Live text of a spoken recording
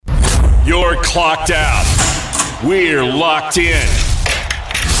You're clocked out. We're locked in.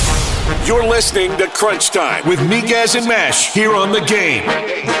 You're listening to Crunch Time with Miguez and Mesh here on The Game.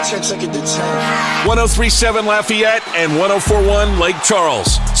 103.7 Lafayette and 104.1 Lake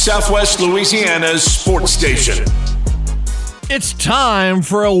Charles, Southwest Louisiana's sports station. It's time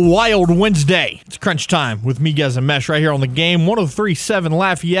for a wild Wednesday. It's Crunch Time with Miguez and Mesh right here on The Game. 103.7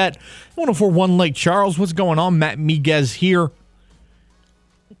 Lafayette, 104.1 Lake Charles. What's going on? Matt Miguez here.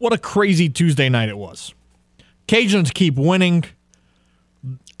 What a crazy Tuesday night it was. Cajuns keep winning.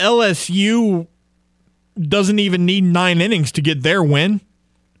 LSU doesn't even need 9 innings to get their win.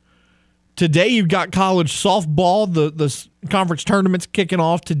 Today you've got college softball. The conference tournament's kicking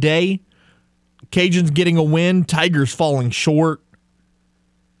off today. Cajuns getting a win. Tigers falling short.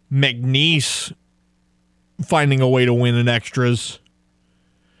 McNeese finding a way to win in extras.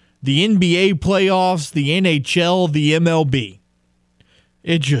 The NBA playoffs, the NHL, the MLB.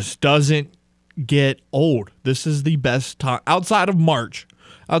 It just doesn't get old. This is the best time. Outside of March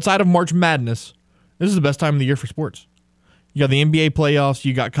Madness, this is the best time of the year for sports. You got the NBA playoffs.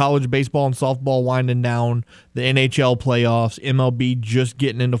 You got college baseball and softball winding down. The NHL playoffs. MLB just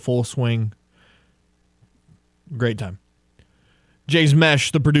getting into full swing. Great time. Jay's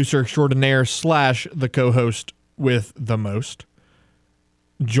Mesh, the producer extraordinaire / the co-host with the most,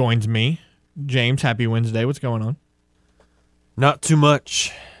 joins me. James, happy Wednesday. What's going on? Not too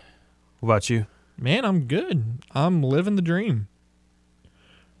much. What about you? Man, I'm good. I'm living the dream.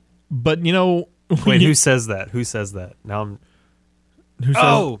 But, you know... Wait, who says that? Who says that? Now I'm... Who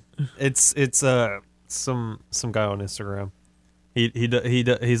says... it's some guy on Instagram. He's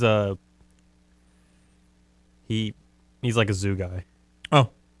like a zoo guy. Oh.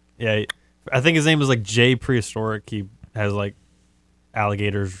 Yeah, I think his name is like Jay Prehistoric. He has like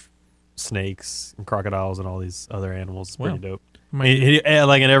alligators, snakes, and crocodiles and all these other animals. It's pretty dope.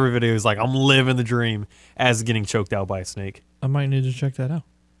 Like in every video, he's like, I'm living the dream as getting choked out by a snake. I might need to check that out.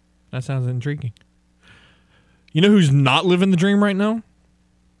 That sounds intriguing. You know who's not living the dream right now?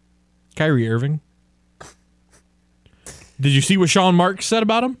 Kyrie Irving. Did you see what Sean Marks said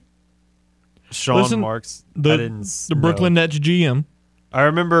about him? Marks, the Brooklyn Nets GM. I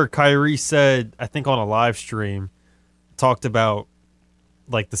remember Kyrie said, I think on a live stream, talked about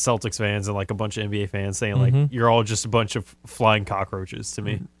like the Celtics fans and like a bunch of NBA fans saying like, you're all just a bunch of flying cockroaches to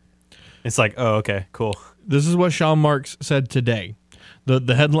me. It's like, oh, okay, cool. This is what Sean Marks said today.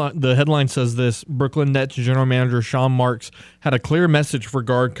 The headline says this: Brooklyn Nets general manager Sean Marks had a clear message for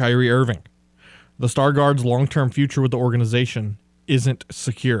guard Kyrie Irving. The star guard's long-term future with the organization isn't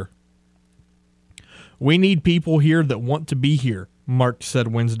secure. We need people here that want to be here, Marks said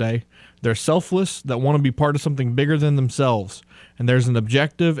Wednesday. They're selfless, that want to be part of something bigger than themselves. And there's an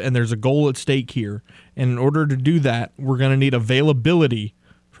objective and there's a goal at stake here. And in order to do that, we're going to need availability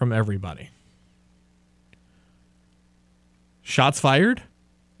from everybody. Shots fired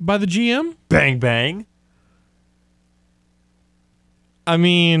by the GM? Bang, bang. I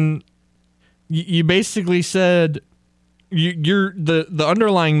mean, you basically said you're the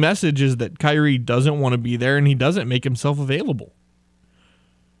underlying message is that Kyrie doesn't want to be there and he doesn't make himself available.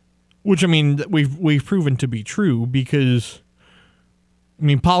 Which, I mean, we've proven to be true because, I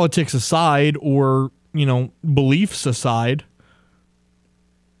mean, politics aside or, you know, beliefs aside,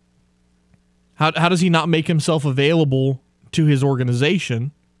 how does he not make himself available to his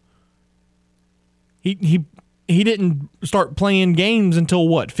organization? He didn't start playing games until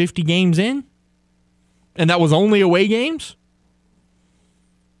what, 50 games in? And that was only away games?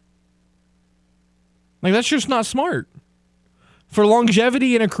 Like, that's just not smart. For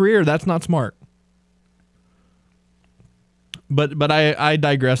longevity in a career, that's not smart. But I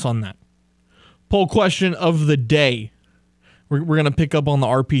digress on that. Poll question of the day. We're going to pick up on the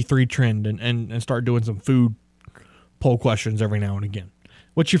RP3 trend and start doing some food poll questions every now and again.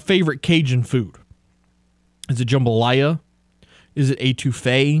 What's your favorite Cajun food? Is it jambalaya? Is it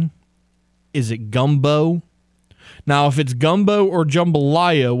etouffee? Is it gumbo? Now, if it's gumbo or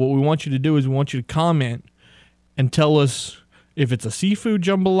jambalaya, what we want you to do is we want you to comment and tell us if it's a seafood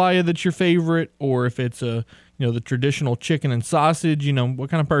jambalaya that's your favorite, or if it's the traditional chicken and sausage. You know, what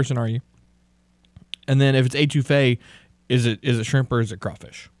kind of person are you? And then if it's etouffee, is it shrimp or is it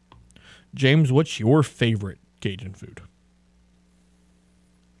crawfish? James, what's your favorite Cajun food?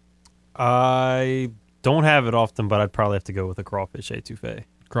 I don't have it often, but I'd probably have to go with a crawfish etouffee.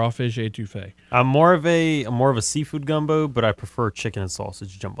 Crawfish etouffee. I'm more of a seafood gumbo, but I prefer chicken and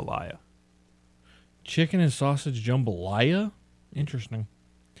sausage jambalaya. Chicken and sausage jambalaya? Interesting.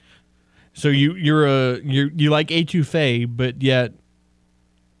 So you like etouffee, but yet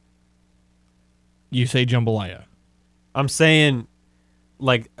you say jambalaya. I'm saying,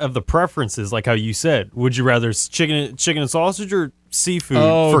 like of the preferences, like how you said, would you rather chicken and sausage or seafood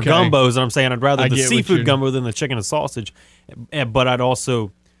Oh, for okay. gumbos? And I'm saying I'd rather I the get what seafood you're- gumbo than the chicken and sausage. But I'd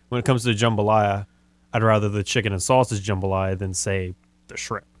also, when it comes to the jambalaya, I'd rather the chicken and sausage jambalaya than, say, the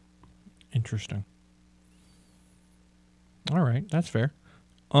shrimp. Interesting. All right, that's fair.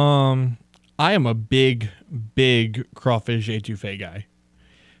 I am a big crawfish etouffee guy.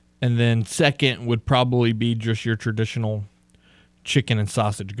 And then second would probably be just your traditional chicken and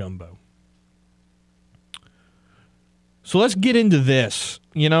sausage gumbo. So let's get into this.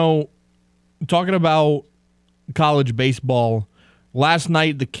 You know, talking about college baseball, last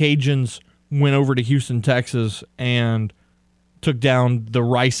night the Cajuns went over to Houston, Texas, and took down the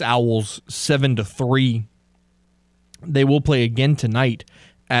Rice Owls 7-3. They will play again tonight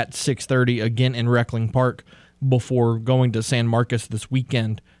at 6:30, again in Reckling Park, before going to San Marcos this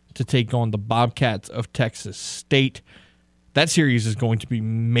weekend to take on the Bobcats of Texas State. That series is going to be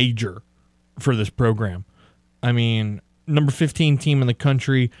major for this program. I mean, number 15 team in the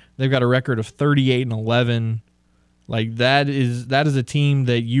country. They've got a record of 38-11. Like, that is a team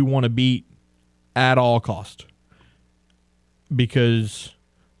that you want to beat at all cost. Because,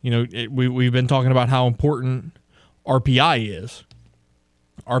 you know, we've been talking about how important RPI is.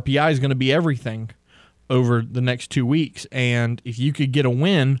 RPI is going to be everything over the next 2 weeks. And if you could get a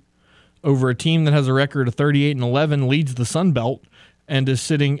win over a team that has a record of 38-11, leads the Sun Belt, and is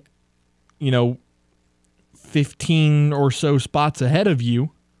sitting, 15 or so spots ahead of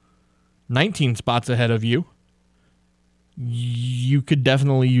you, 19 spots ahead of you, you could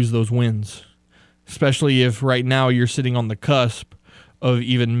definitely use those wins. Especially if right now you're sitting on the cusp of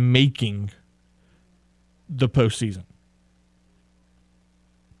even making the postseason.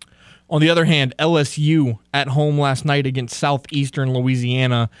 On the other hand, LSU at home last night against Southeastern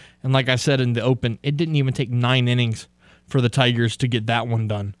Louisiana. And like I said in the open, it didn't even take 9 innings for the Tigers to get that one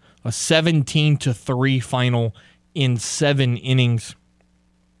done. A 17-3 final in 7 innings.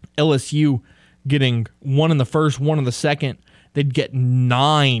 LSU getting 1 in the first, 1 in the second. They'd get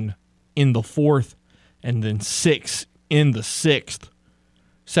 9 in the fourth, and then 6 in the sixth.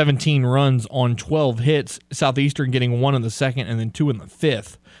 17 runs on 12 hits. Southeastern getting 1 in the second and then 2 in the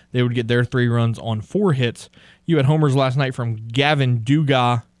fifth. They would get their 3 runs on 4 hits. You had homers last night from Gavin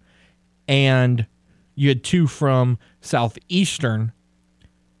Dugas, and you had 2 from Southeastern.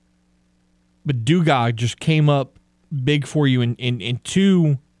 But Dugas just came up big for you in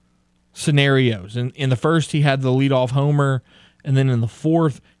 2 scenarios. In the first, he had the leadoff homer, and then in the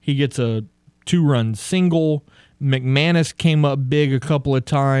fourth, he gets a 2-run single. McManus came up big a couple of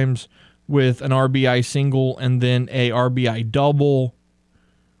times with an RBI single and then a RBI double.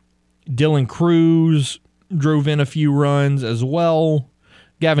 Dylan Cruz drove in a few runs as well.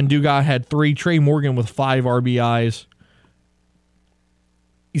 Gavin Dugas had 3. Trey Morgan with 5 RBIs.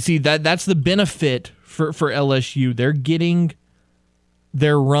 You see, that's the benefit for LSU. They're getting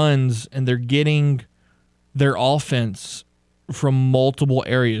their runs and they're getting their offense from multiple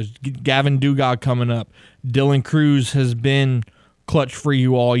areas. Gavin Dugas coming up. Dylan Cruz has been clutch for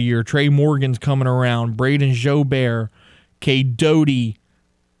you all year. Trey Morgan's coming around. Braden Jobert, K. Doty,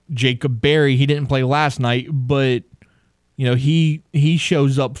 Jacob Berry. He didn't play last night, but he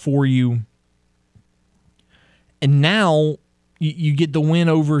shows up for you. And now you get the win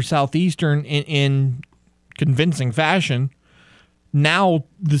over Southeastern in convincing fashion. Now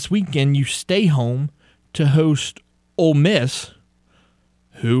this weekend you stay home to host Ole Miss,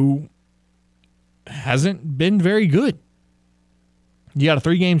 who hasn't been very good. You got a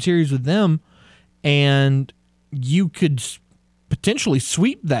 3-game series with them, and you could potentially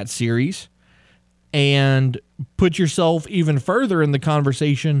sweep that series and put yourself even further in the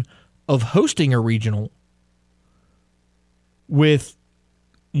conversation of hosting a regional with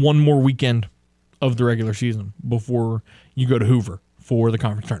one more weekend of the regular season before you go to Hoover for the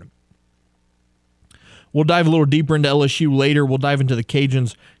conference tournament. We'll dive a little deeper into LSU later. We'll dive into the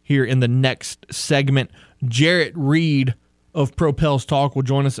Cajuns here in the next segment. Jarrett Reed of Propels Talk will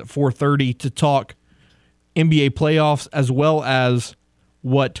join us at 4:30 to talk NBA playoffs as well as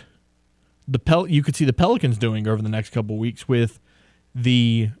what you could see the Pelicans doing over the next couple of weeks with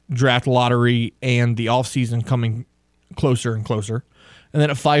the draft lottery and the offseason coming closer and closer. And then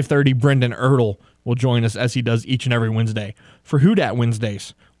at 5:30, Brendan Ertl will join us as he does each and every Wednesday. For Who Dat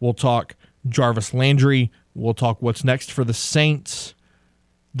Wednesdays, we'll talk Jarvis Landry. We'll talk what's next for the Saints,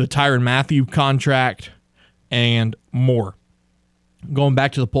 the Tyrann Mathieu contract, and more. Going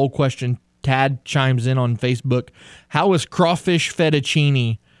back to the poll question, Tad chimes in on Facebook. How is crawfish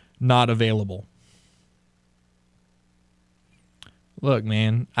fettuccine not available? Look,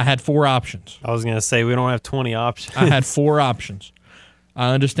 man, I had 4 options. I was going to say we don't have 20 options. I had 4 options.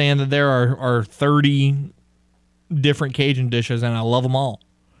 I understand that there are 30 different Cajun dishes, and I love them all.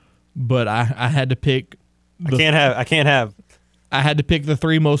 But I had to pick. I can't have. I had to pick the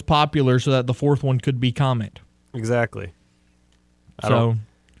 3 most popular so that the 4th one could be comment. Exactly. So,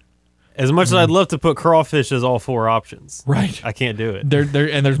 as much as I'd love to put crawfish as all 4 options, right, I can't do it.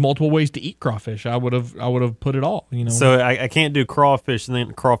 There's multiple ways to eat crawfish. I would have put it all. So I can't do crawfish and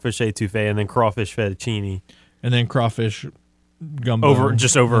then crawfish etouffee and then crawfish fettuccine and then crawfish gumbo over, and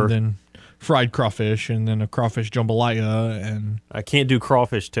then fried crawfish and then a crawfish jambalaya, and I can't do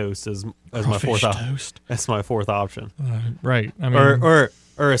crawfish toast as my 4th option. That's my 4th option. Right. I mean, or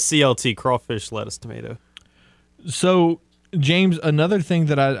a CLT, crawfish lettuce tomato. So, James, another thing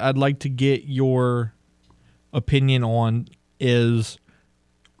that I'd like to get your opinion on is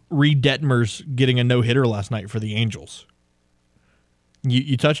Reed Detmers getting a no-hitter last night for the Angels.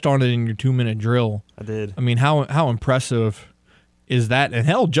 You touched on it in your 2-minute drill. I did. I mean, how impressive is that? And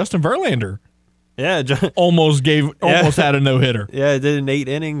hell, Justin Verlander, almost had a no-hitter. Yeah, it did in 8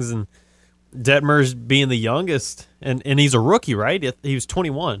 innings, and Detmers being the youngest, and he's a rookie, right? He was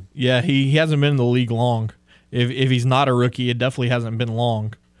 21. Yeah, he hasn't been in the league long. If he's not a rookie, it definitely hasn't been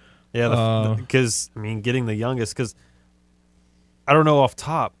long. Yeah, because getting the youngest, because I don't know off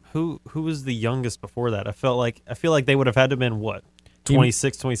top who was the youngest before that. I feel like they would have had to have been what,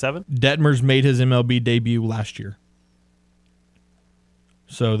 26, 27? Detmers made his MLB debut last year.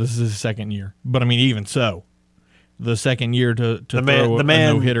 So this is his 2nd year. But, I mean, even so, the 2nd year to throw a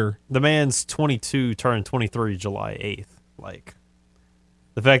no-hitter. The man's 22, turned 23 July 8th. Like,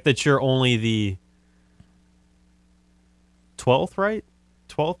 the fact that you're only the 12th, right?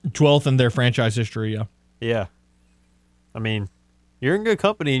 12th in their franchise history, yeah. Yeah. I mean, you're in good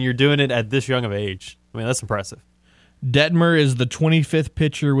company, and you're doing it at this young of age. I mean, that's impressive. Detmer is the 25th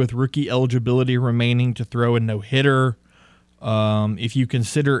pitcher with rookie eligibility remaining to throw a no-hitter. If you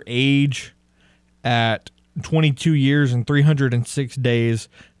consider age, at 22 years and 306 days,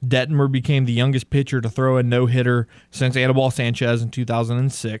 Detmer became the youngest pitcher to throw a no-hitter since Anibal Sanchez in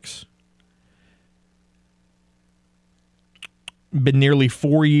 2006. Been nearly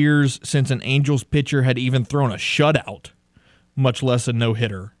 4 years since an Angels pitcher had even thrown a shutout, much less a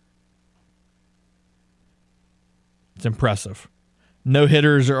no-hitter. It's impressive.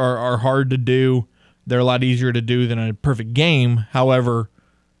 No-hitters are hard to do. They're a lot easier to do than a perfect game. However,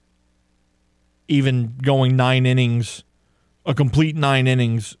 even going 9 innings, a complete 9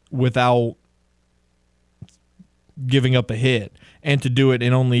 innings without giving up a hit, and to do it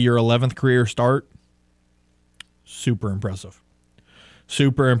in only your 11th career start, super impressive.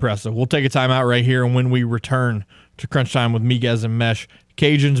 Super impressive. We'll take a timeout right here, and when we return to Crunch Time with Miguez and Mesh,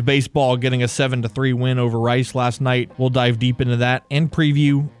 Cajuns baseball getting a 7-3 win over Rice last night. We'll dive deep into that and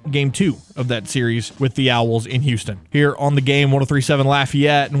preview Game 2 of that series with the Owls in Houston. Here on the Game, 103.7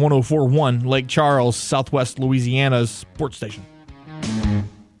 Lafayette and 104.1 Lake Charles, Southwest Louisiana's sports station.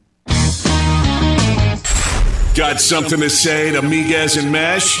 Got something to say to Miguez and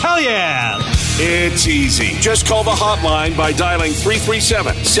Mesh? Hell yeah! It's easy. Just call the hotline by dialing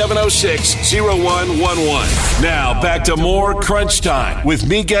 337-706-0111. Now back to more Crunch Time with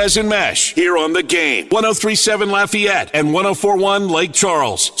Miguez and Mesh here on the Game. 103.7 Lafayette and 104.1 Lake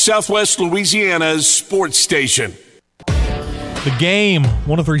Charles, Southwest Louisiana's sports station. The Game,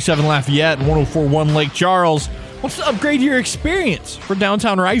 103.7 Lafayette and 104.1 Lake Charles. What's to upgrade your experience for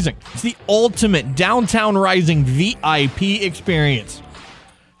Downtown Rising? It's the ultimate Downtown Rising VIP experience.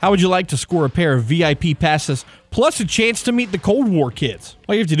 How would you like to score a pair of VIP passes plus a chance to meet the Cold War kids?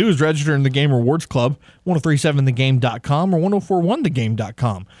 All you have to do is register in the Game Rewards Club, 1037thegame.com or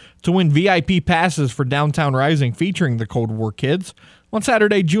 1041thegame.com to win VIP passes for Downtown Rising featuring the Cold War kids on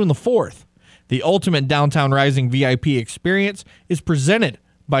Saturday, June the 4th. The ultimate Downtown Rising VIP experience is presented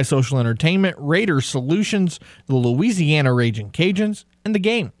by Social Entertainment, Raiders Solutions, the Louisiana Raging Cajuns, and the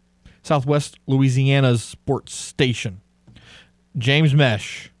Game, Southwest Louisiana's sports station. James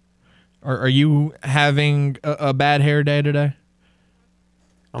Mesh, are you having a bad hair day today?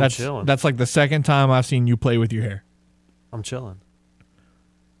 I'm chilling. That's like the second time I've seen you play with your hair. I'm chilling.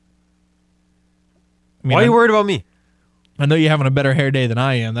 I mean, why are you worried about me? I know you're having a better hair day than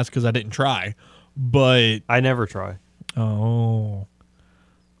I am. That's because I didn't try. But I never try. Oh.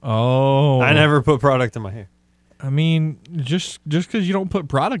 I never put product in my hair. I mean, just because you don't put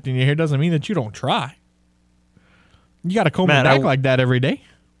product in your hair doesn't mean that you don't try. You got to comb it back like that every day.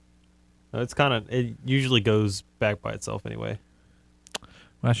 It usually goes back by itself anyway. Well,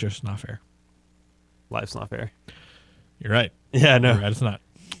 that's just not fair. Life's not fair. You're right. Yeah, no. You're right. It's not.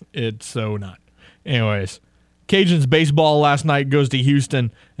 It's so not. Anyways, Cajuns baseball last night goes to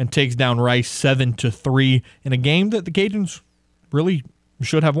Houston and takes down Rice 7-3 in a game that the Cajuns really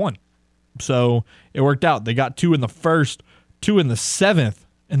should have won. So it worked out. They got 2 in the first, 2 in the 7th,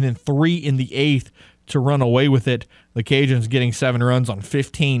 and then 3 in the 8th to run away with it. The Cajuns getting 7 runs on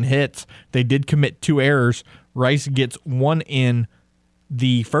 15 hits. They did commit 2 errors. Rice gets 1 in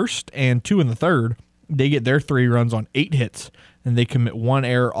the first and 2 in the third. They get their 3 runs on 8 hits, and they commit 1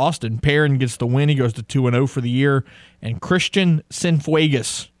 error. Austin Perrin gets the win. He goes to 2-0 for the year. And Christian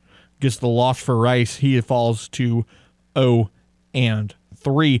Cienfuegos gets the loss for Rice. He falls to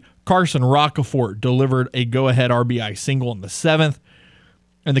 0-3. Carson Roccaforte delivered a go-ahead RBI single in the 7th.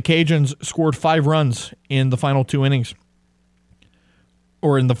 And the Cajuns scored 5 runs in the final 2 innings,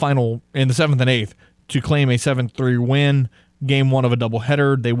 or in the 7th and 8th, to claim a 7-3 win. Game 1 of a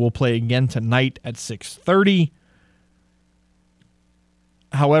doubleheader. They will play again tonight at 6:30.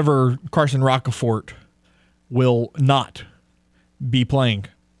 However, Carson Roccaforte will not be playing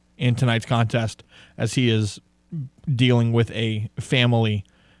in tonight's contest as he is dealing with a family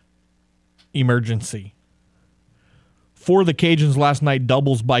emergency. For the Cajuns last night,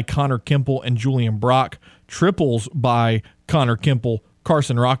 doubles by Connor Kimple and Julian Brock, triples by Connor Kimple,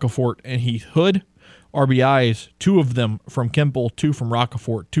 Carson Roccaforte, and Heath Hood. RBIs, 2 of them from Kimple, 2 from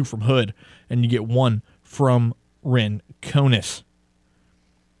Roccaforte, 2 from Hood, and you get 1 from Rincones.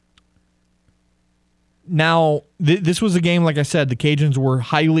 Now, this was a game, like I said, the Cajuns were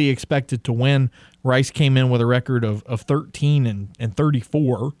highly expected to win. Rice came in with a record of 13 and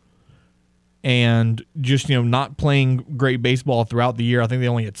 34. And just, not playing great baseball throughout the year. I think they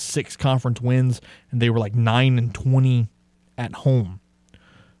only had 6 conference wins, and they were like 9-20 at home.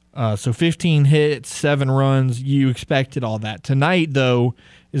 So 15 hits, 7 runs. You expected all that. Tonight, though,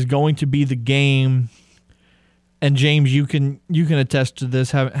 is going to be the game. And James, you can attest to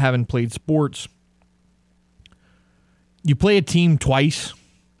this, having played sports. You play a team twice,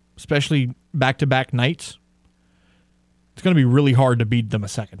 especially back-to-back nights. It's going to be really hard to beat them a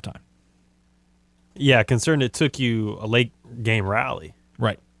second time. Yeah, concerned it took you a late game rally,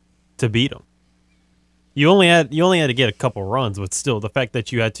 right, to beat them. You only had to get a couple runs, but still, the fact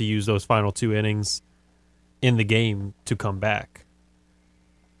that you had to use those final 2 innings in the game to come back.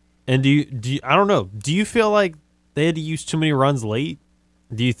 And do you I don't know. Do you feel like they had to use too many runs late?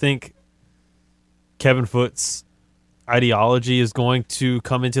 Do you think Kevin Foote's ideology is going to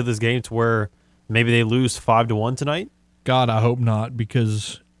come into this game to where maybe they lose 5-1 tonight? God, I hope not,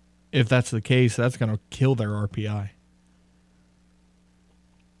 because if that's the case, that's going to kill their RPI.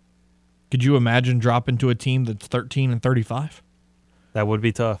 Could you imagine dropping to a team that's 13-35? That would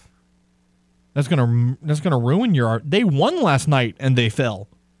be tough. That's gonna ruin your. They won last night and they fell.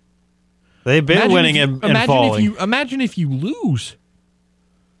 They've been winning and falling. Imagine if you lose.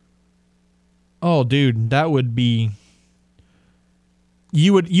 Oh, dude, that would be.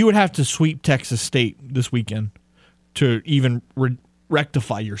 You would have to sweep Texas State this weekend to even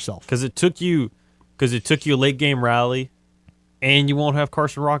rectify yourself. Because it took you a late game rally, and you won't have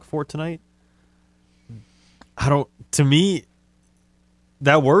Carson Roccaforte tonight. To me,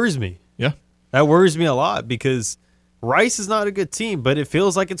 that worries me. Yeah. That worries me a lot because Rice is not a good team, but it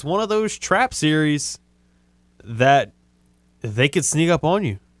feels like it's one of those trap series that they could sneak up on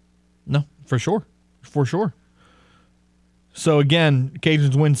you. No, for sure. For sure. So again,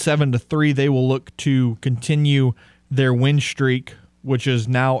 Cajuns win 7-3. They will look to continue their win streak, which is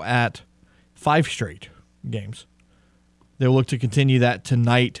now at 5 straight games. They'll look to continue that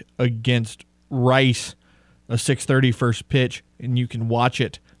tonight against Rice, a 6:30 first pitch, and you can watch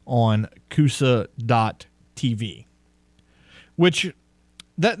it on Coosa.tv. Which,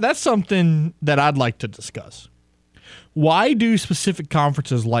 that's something that I'd like to discuss. Why do specific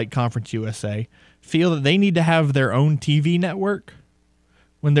conferences like Conference USA feel that they need to have their own TV network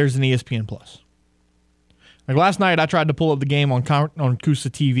when there's an ESPN Plus? Like last night, I tried to pull up the game on Coosa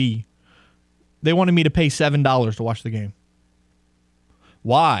TV. They wanted me to pay $7 to watch the game.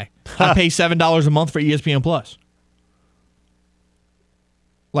 Why? I pay $7 a month for ESPN Plus.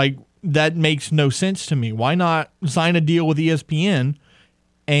 Like, that makes no sense to me. Why not sign a deal with ESPN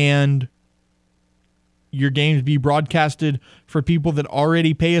and your games be broadcasted for people that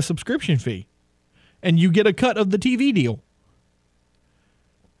already pay a subscription fee? And you get a cut of the TV deal.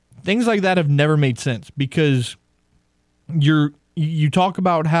 Things like that have never made sense because you talk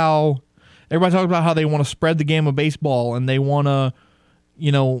about how everybody talks about how they want to spread the game of baseball and they want to,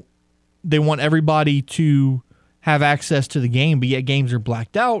 they want everybody to have access to the game, but yet games are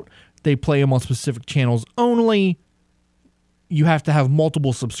blacked out. They play them on specific channels only. You have to have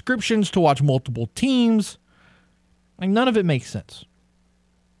multiple subscriptions to watch multiple teams. Like, none of it makes sense.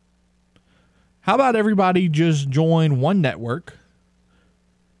 How about everybody just join one network?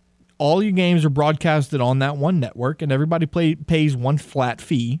 all your games are broadcasted on that one network, and everybody pays one flat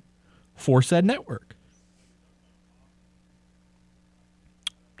fee for said network.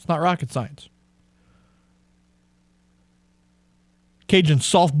 It's not rocket science. Cajun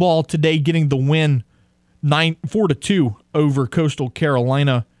softball today getting the win 4-2 over Coastal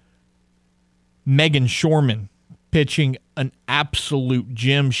Carolina. Megan Shorman pitching an absolute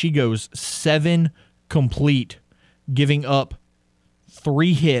gem. She goes 7 complete, giving up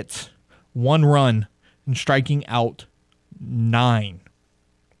 3 hits, 1 run, and striking out 9.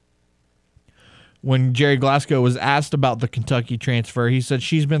 When Jerry Glasgow was asked about the Kentucky transfer, he said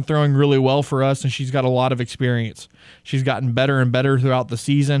she's been throwing really well for us and she's got a lot of experience. She's gotten better and better throughout the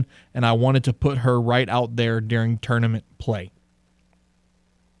season, and I wanted to put her right out there during tournament play.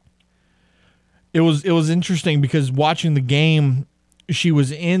 It was interesting because watching the game, she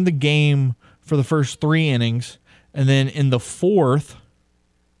was in the game for the first 3 innings, and then in the 4th,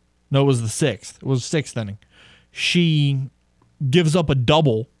 no, it was the 6th. It was the 6th inning. She gives up a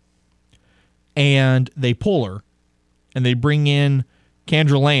double, and they pull her, and they bring in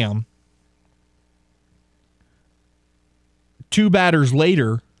Kendra Lamb. 2 batters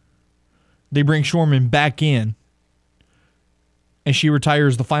later, they bring Shorman back in, and she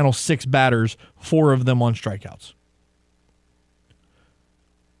retires the final 6 batters, 4 of them on strikeouts.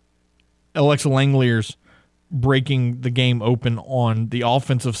 Alexa Langeliers breaking the game open on the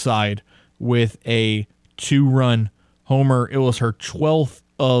offensive side with a 2-run homer. It was her 12th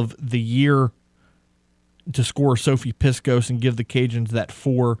of the year to score Sophie Piscos and give the Cajuns that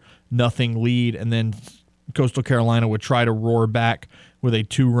 4-0 lead, and then Coastal Carolina would try to roar back with a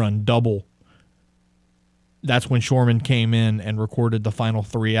 2-run double. That's when Shorman came in and recorded the final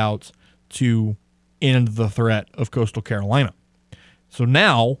 3 outs to end the threat of Coastal Carolina. So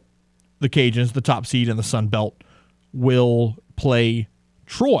now the Cajuns, the top seed in the Sun Belt, will play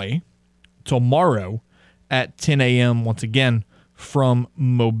Troy tomorrow at 10 a.m. once again from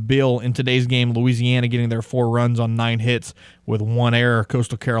Mobile. In today's game, Louisiana getting their 4 runs on 9 hits with 1 error.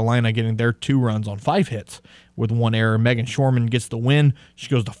 Coastal Carolina getting their 2 runs on 5 hits with 1 error. Megan Shorman gets the win. She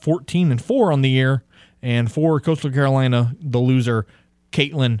goes to 14-4 on the year. And for Coastal Carolina, the loser,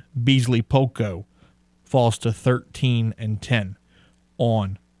 Caitlin Beasley-Polko, falls to 13-10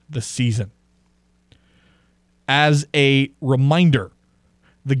 on the season. As a reminder,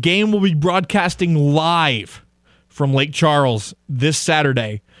 the game will be broadcasting live from Lake Charles this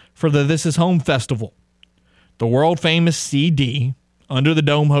Saturday for the This Is Home Festival. The world-famous CD, Under the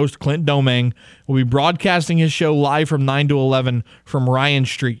Dome host Clint Domingue, will be broadcasting his show live from 9 to 11 from Ryan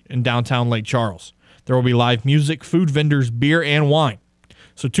Street in downtown Lake Charles. There will be live music, food vendors, beer, and wine.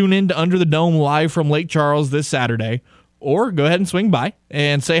 So tune in to Under the Dome live from Lake Charles this Saturday, or go ahead and swing by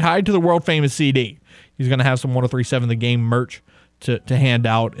and say hi to the world-famous CD. He's going to have some 103.7 The Game merch to hand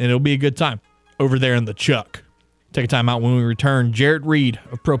out, and it'll be a good time over there in the Chuck. Take a time out when we return. Jarrett Reed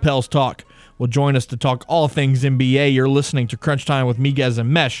of Propels Talk will join us to talk all things NBA. You're listening to Crunch Time with Miguez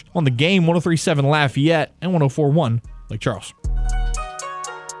and Mesh on the Game, 103.7 Lafayette and 104.1 Lake Charles.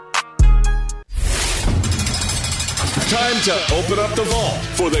 Time to open up the vault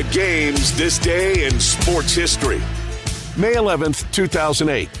for the games this day in sports history. May 11th,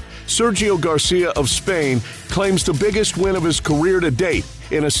 2008. Sergio Garcia of Spain claims the biggest win of his career to date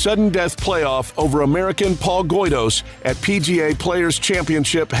in a sudden death playoff over American Paul Goydos at PGA Players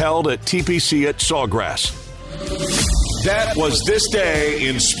Championship held at TPC at Sawgrass. That was this day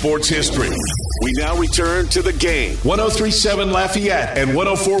in sports history. We now return to the Game. 103.7 Lafayette and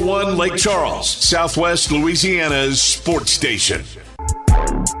 104.1 Lake Charles, Southwest Louisiana's sports station.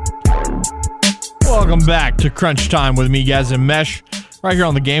 Welcome back to Crunch Time with me, guys, and Mesh. Right here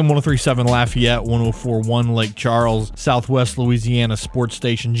on the Game, 103.7 Lafayette, 104.1 Lake Charles, Southwest Louisiana sports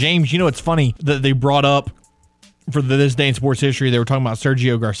station. James, you know, it's funny that they brought up for this day in sports history, they were talking about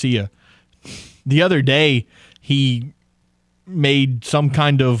Sergio Garcia. The other day, he made some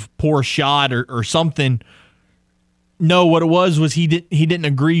kind of poor shot or something. No, what it was he didn't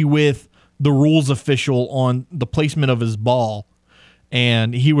agree with the rules official on the placement of his ball,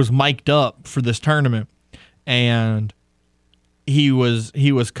 and he was mic'd up for this tournament, and he was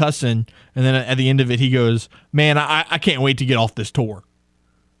cussing, and then at the end of it, he goes, "Man, I can't wait to get off this tour."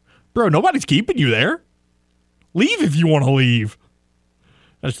 Bro, nobody's keeping you there. Leave if you want to leave.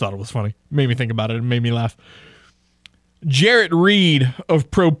 I just thought it was funny. Made me think about it. It made me laugh. Jarrett Reed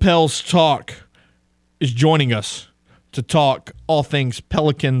of Propels Talk is joining us to talk all things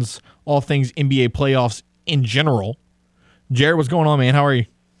Pelicans, all things NBA playoffs in general. Jarrett, what's going on, man? How are you?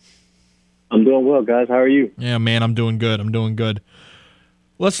 I'm doing well, guys. How are you? Yeah, man, I'm doing good.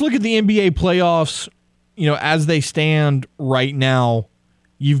 Let's look at the NBA playoffs, as they stand right now.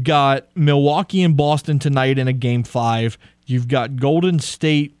 You've got Milwaukee and Boston tonight in a Game 5. You've got Golden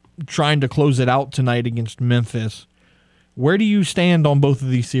State trying to close it out tonight against Memphis. Where do you stand on both of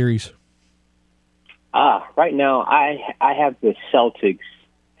these series? Right now, I have the Celtics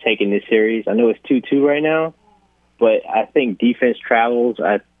taking this series. I know it's 2-2 right now, but I think defense travels.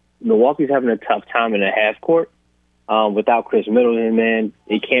 Milwaukee's having a tough time in the half court. Without Chris Middleton, man,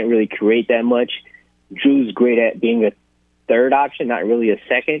 they can't really create that much. Drew's great at being a third option, not really a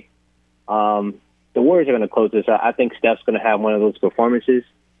second. The Warriors are going to close this out. I think Steph's going to have one of those performances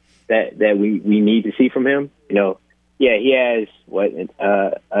that we need to see from him. You know, yeah, he has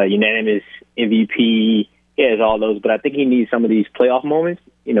a unanimous MVP. He has all those, but I think he needs some of these playoff moments.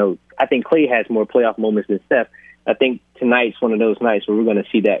 You know, I think Klay has more playoff moments than Steph. I think tonight's one of those nights where we're going to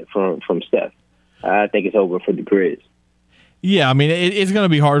see that from Steph. I think it's over for the Grizz. Yeah, I mean, it's going to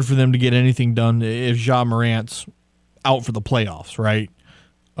be hard for them to get anything done if Ja Morant's out for the playoffs, right?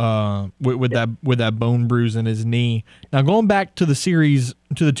 With that bone bruise in his knee. Now, going back to the series,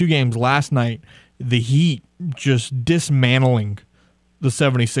 to the 2 games last night, the Heat just dismantling the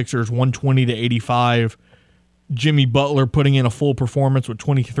 76ers 120-85. Jimmy Butler putting in a full performance with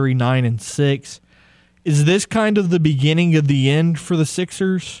 23, 9, and 6. Is this kind of the beginning of the end for the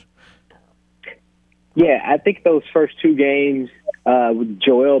Sixers? Yeah, I think those first 2 games with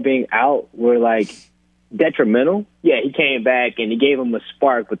Joel being out were like detrimental. Yeah, he came back and he gave him a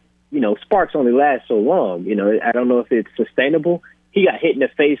spark, but you know, sparks only last so long. You know, I don't know if it's sustainable. He got hit in the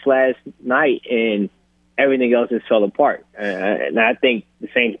face last night and everything else just fell apart. And I think the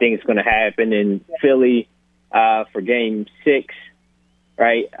same thing is going to happen in Philly for Game 6.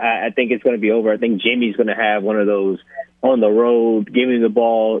 Right? I think it's going to be over. I think Jimmy's going to have one of those on the road, give him the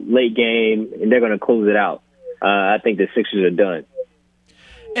ball, late game, and they're going to close it out. I think the Sixers are done.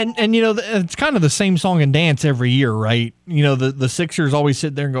 And you know, it's kind of the same song and dance every year, right? You know, the Sixers always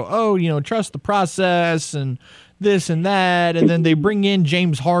sit there and go, oh, you know, trust the process and this and that. And then they bring in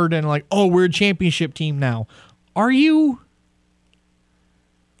James Harden, like, oh, we're a championship team now. Are you?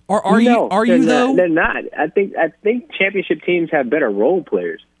 Are you though? They're not. I think championship teams have better role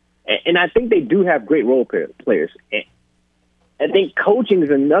players, and I think they do have great role players. I think coaching is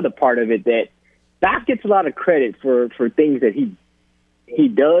another part of it that Doc gets a lot of credit for things that he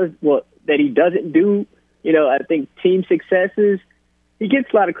does that he doesn't do. You know, I think team successes, he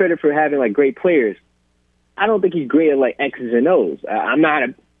gets a lot of credit for having like great players. I don't think he's great at like X's and O's. I'm not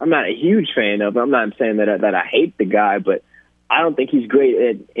a huge fan of him. I'm not saying that I hate the guy, but I don't think he's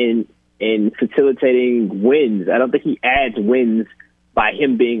great in facilitating wins. I don't think he adds wins by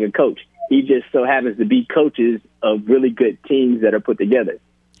him being a coach. He just so happens to be coaches of really good teams that are put together.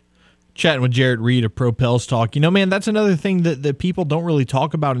 Chatting with Jarrett Reed of Propels Talk. You know, man, that's another thing that people don't really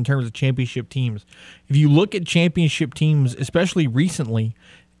talk about in terms of championship teams. If you look at championship teams, especially recently,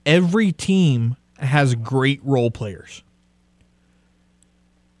 every team has great role players.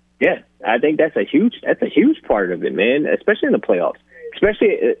 Yeah, I think that's a huge part of it, man. Especially in the playoffs. Especially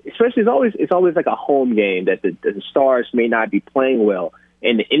it's always like a home game that the stars may not be playing well,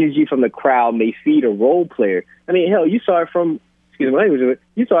 and the energy from the crowd may feed a role player. I mean, hell, you saw it from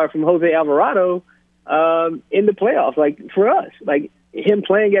Jose Alvarado in the playoffs. Like for us, like him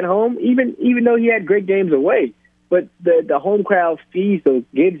playing at home, even though he had great games away, but the home crowd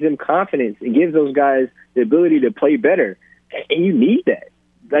gives them confidence and gives those guys the ability to play better, and you need that.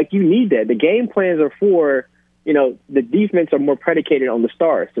 Like, you need that. The game plans are for, you know, the defense are more predicated on the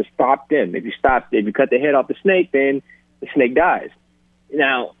stars to stop them. If you cut the head off the snake, then the snake dies.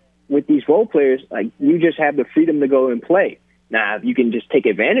 Now, with these role players, like, you just have the freedom to go and play. Now, if you can just take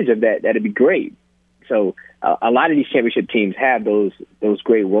advantage of that, that'd be great. So a lot of these championship teams have those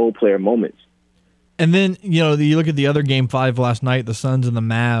great role player moments. And then, you know, you look at the other Game 5 last night, the Suns and the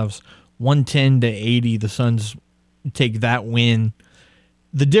Mavs, 110-80. The Suns take that win.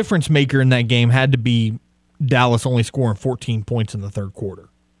 The difference maker in that game had to be Dallas only scoring 14 points in the third quarter.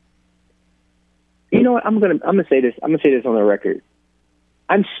 You know what? I'm gonna say this. I'm gonna say this on the record.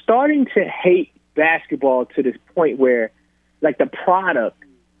 I'm starting to hate basketball to this point where, like, the product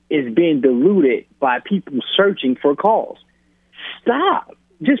is being diluted by people searching for calls. Stop.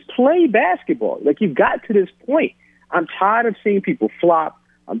 Just play basketball. Like, you've got to this point. I'm tired of seeing people flop.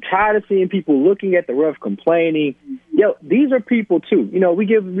 I'm tired of seeing people looking at the ref complaining. Yo, these are people too. You know, we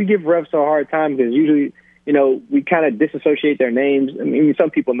give refs a hard time because usually, you know, we kind of disassociate their names. I mean, some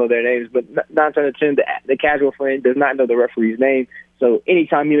people know their names, but 9 times out of 10, the casual fan does not know the referee's name. So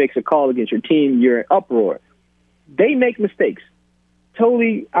anytime he makes a call against your team, you're in uproar. They make mistakes. I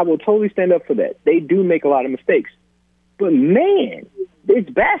will totally stand up for that. They do make a lot of mistakes. But man, it's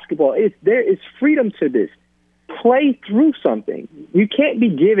basketball. There is freedom to this. play through something. You can't be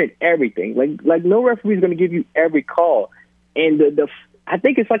given everything. Like no referee is going to give you every call. And I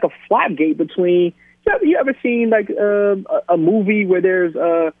think it's like a flop gate between. You ever seen like a movie where there's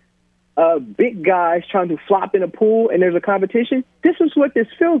big guys trying to flop in a pool and there's a competition? This is what this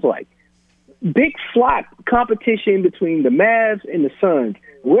feels like. Big flop competition between the Mavs and the Suns.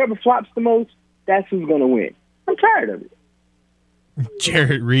 Whoever flops the most, that's who's going to win. I'm tired of it.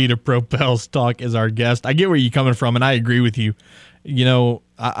 Jarrett Reed of Propels Talk is our guest. I get where you're coming from, and I agree with you. You know,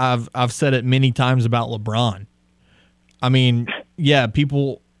 I've said it many times about LeBron. I mean, yeah,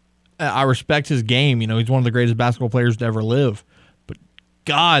 people, I respect his game. You know, he's one of the greatest basketball players to ever live. But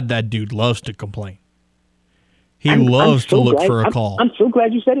God, that dude loves to complain. He loves to look for a call. I'm so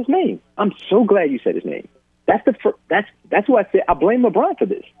glad you said his name. That's why I said I blame LeBron for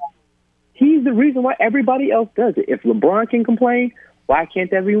this. He's the reason why everybody else does it. If LeBron can complain, why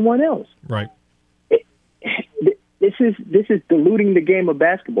can't everyone else? Right. This is diluting the game of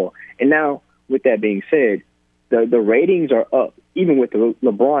basketball. And now, with that being said, the ratings are up, even with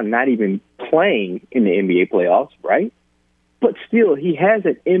LeBron not even playing in the NBA playoffs, right? But still, he has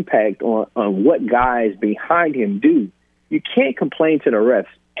an impact on what guys behind him do. You can't complain to the refs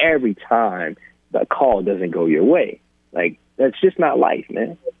every time the call doesn't go your way. Like, that's just not life,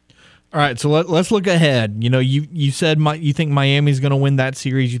 man. All right, so let's look ahead. You know, you said you think Miami's going to win that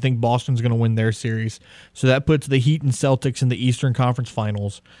series. You think Boston's going to win their series. So that puts the Heat and Celtics in the Eastern Conference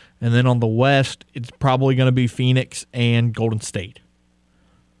Finals. And then on the West, it's probably going to be Phoenix and Golden State.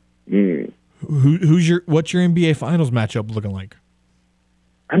 What's your NBA Finals matchup looking like?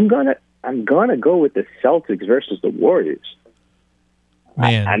 I'm gonna go with the Celtics versus the Warriors.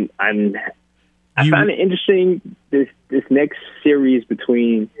 Man, I find it interesting this next series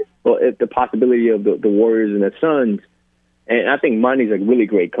between the possibility of the Warriors and the Suns, and I think Monty's a really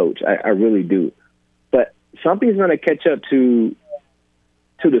great coach. I really do, but something's going to catch up to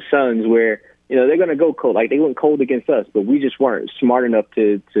the Suns where they're going to go cold. Like they went cold against us, but we just weren't smart enough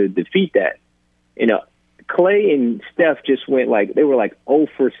to defeat that. Clay and Steph just went they were 0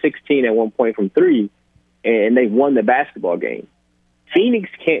 for 16 at one point from three, and they won the basketball game. Phoenix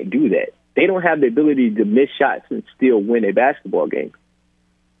can't do that. They don't have the ability to miss shots and still win a basketball game.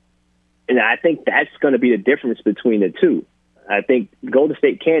 And I think that's going to be the difference between the two. I think Golden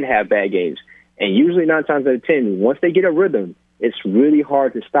State can have bad games. And usually 9 times out of 10, once they get a rhythm, it's really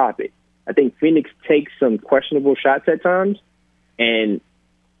hard to stop it. I think Phoenix takes some questionable shots at times. And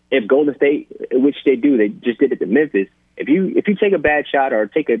if Golden State, which they do, they just did it to Memphis, if you take a bad shot or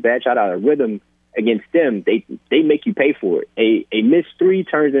take a bad shot out of rhythm against them, they make you pay for it. A missed three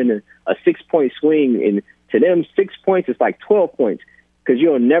turns into a 6-point swing, and to them, 6 points is like 12 points because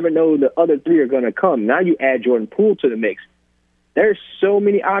you'll never know the other three are going to come. Now you add Jordan Poole to the mix. There's so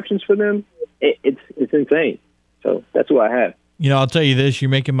many options for them. It's insane. So that's what I have. I'll tell you this: you're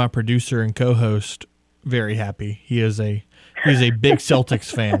making my producer and co-host very happy. He's a big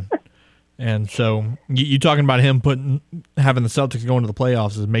Celtics fan. And so you talking about him having the Celtics going to the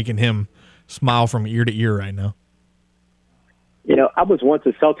playoffs is making him smile from ear to ear right now. I was once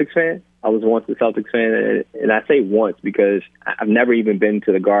a Celtics fan. And I say once because I've never even been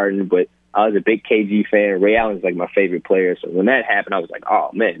to the Garden, but I was a big KG fan. Ray Allen's my favorite player. So when that happened, I was like,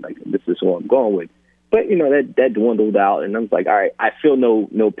 oh, man, this is what I'm going with. But, that dwindled out, and I was like, all right, I feel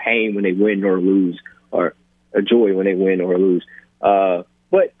no pain when they win or lose, or joy when they win or lose.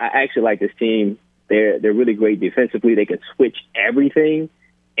 But I actually like this team. They're really great defensively. They can switch everything.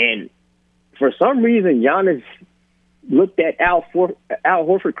 And for some reason, Giannis looked at Al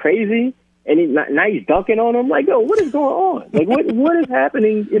Horford crazy, and now he's dunking on him. Like, yo, what is going on? What is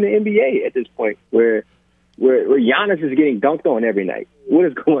happening in the NBA at this point where Giannis is getting dunked on every night? What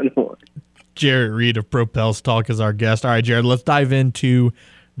is going on? Jarrett Reed of Propels Talk is our guest. All right, Jarrett, let's dive into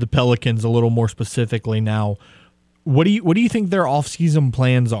the Pelicans a little more specifically now. What do you think their offseason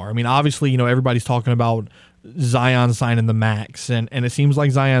plans are? I mean, obviously, everybody's talking about Zion signing the max, and it seems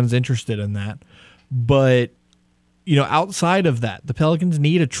like Zion's interested in that. But, outside of that, the Pelicans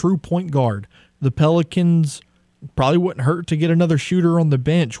need a true point guard. The Pelicans probably wouldn't hurt to get another shooter on the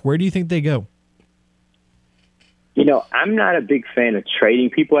bench. Where do you think they go? I'm not a big fan of trading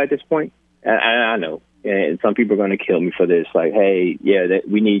people at this point. I know, and some people are going to kill me for this. Like, hey,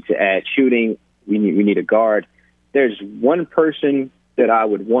 we need to add shooting. We need a guard. There's one person that I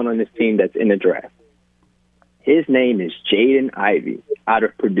would want on this team that's in the draft. His name is Jaden Ivey out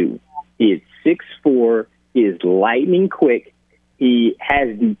of Purdue. He is 6'4". He is lightning quick. He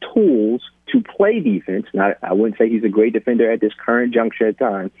has the tools to play defense. Now, I wouldn't say he's a great defender at this current juncture of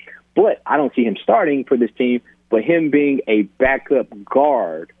time, but I don't see him starting for this team, but him being a backup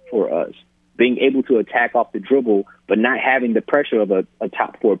guard for us. being able to attack off the dribble, but not having the pressure of a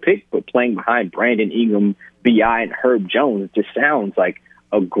top 4 pick, but playing behind Brandon Ingram, B.I., and Herb Jones. It just sounds like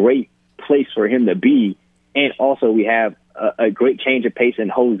a great place for him to be. And also we have a great change of pace in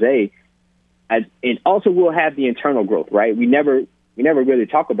Jose. And also we'll have the internal growth, right? We never really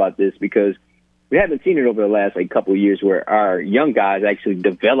talk about this because we haven't seen it over the last couple of years where our young guys actually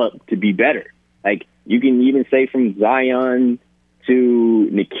develop to be better. Like you can even say from Zion to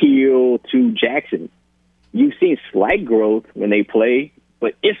Nikhil to Jackson, you've seen slight growth when they play,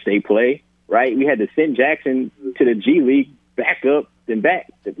 but if they play, right? We had to send Jackson to the G League, back up, then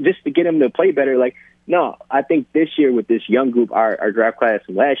back, just to get him to play better. No, I think this year with this young group, our draft class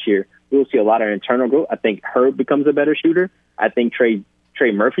from last year, we'll see a lot of internal growth. I think Herb becomes a better shooter. I think Trey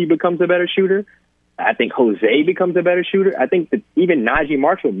Murphy becomes a better shooter. I think Jose becomes a better shooter. I think that even Najee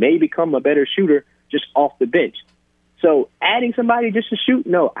Marshall may become a better shooter just off the bench. So adding somebody just to shoot,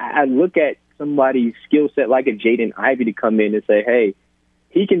 no, I look at somebody's skill set like a Jaden Ivey to come in and say, hey,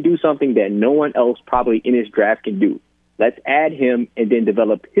 he can do something that no one else probably in his draft can do. Let's add him and then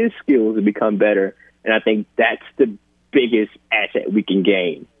develop his skills to become better. And I think that's the biggest asset we can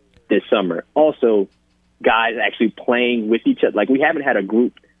gain this summer. Also, guys actually playing with each other. We haven't had a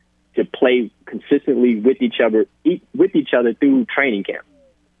group to play consistently with each other through training camp.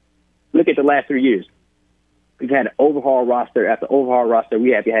 Look at the last 3 years. We've had overhaul roster after overhaul roster.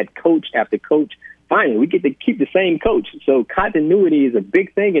 We have had coach after coach. Finally, we get to keep the same coach. So continuity is a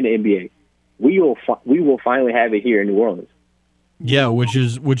big thing in the NBA. We will finally have it here in New Orleans. Yeah, which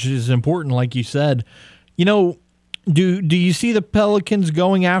is important, like you said. Do you see the Pelicans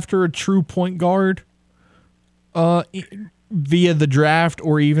going after a true point guard via the draft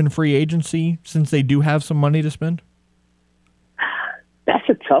or even free agency, since they do have some money to spend? That's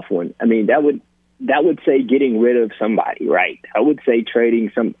a tough one. I mean, that would say getting rid of somebody, right? I would say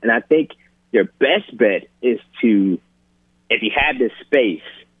trading some, and I think your best bet is to, if you have this space,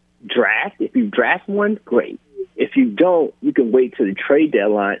 draft. If you draft one, great. If you don't, you can wait till the trade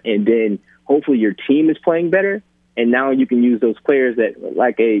deadline, and then hopefully your team is playing better, and now you can use those players that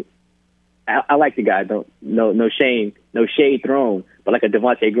I like the guy, no shade thrown, but like a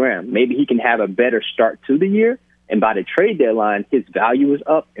Devontae Graham. Maybe he can have a better start to the year, and by the trade deadline, his value is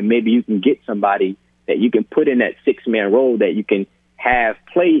up, and maybe you can get somebody that you can put in that 6-man role that you can have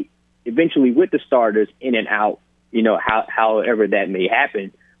play eventually with the starters in and out, however that may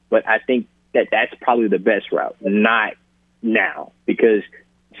happen. But I think that's probably the best route, not now, because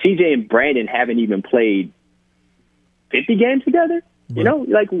CJ and Brandon haven't even played 50 games together.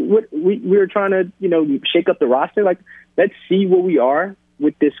 What we were trying to, shake up the roster. Let's see where we are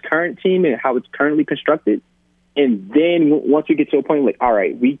with this current team and how it's currently constructed. And then once we get to a point all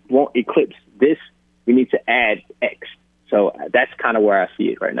right, we won't eclipse this. We need to add X. So that's kind of where I see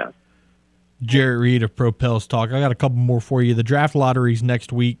it right now. Jarrett Reed of Propels Talk. I got a couple more for you. The draft lottery's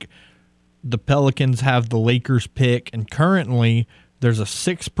next week. The Pelicans have the Lakers pick, and currently there's a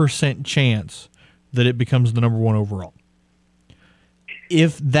 6% chance that it becomes the number 1 overall.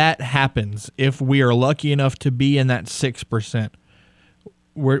 If that happens, if we are lucky enough to be in that 6%,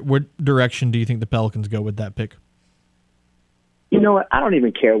 what direction do you think the Pelicans go with that pick? You know what? I don't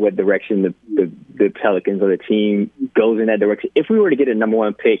even care what direction the Pelicans or the team goes in that direction. If we were to get a number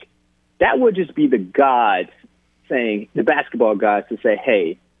 1 pick, that would just be the gods saying, the basketball gods to say,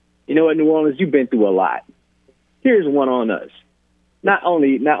 hey, you know what, New Orleans, you've been through a lot. Here's one on us. Not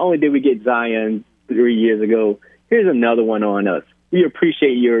only did we get Zion 3 years ago, here's another one on us. We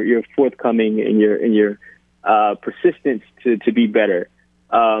appreciate your forthcoming and your persistence to be better.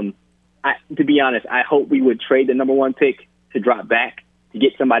 To be honest, I hope we would trade the number 1 pick to drop back to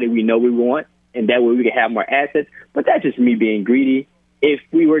get somebody we know we want, and that way we can have more assets. But that's just me being greedy. If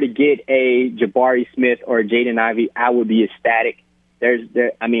we were to get a Jabari Smith or a Jaden Ivey, I would be ecstatic.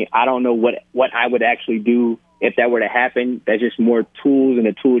 I don't know what I would actually do if that were to happen. That's just more tools in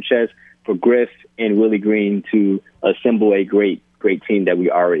the tool chest for Griff and Willie Green to assemble a great team that we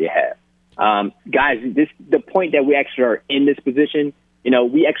already have. Guys, the point that we actually are in this position,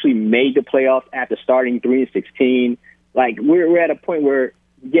 we actually made the playoffs after starting 3-16. We're at a point where,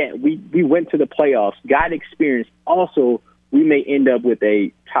 we went to the playoffs, got experience. Also, we may end up with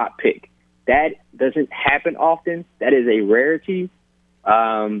a top pick. That doesn't happen often. That is a rarity.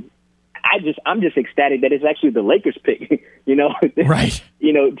 I'm just ecstatic that it's actually the Lakers pick. Right?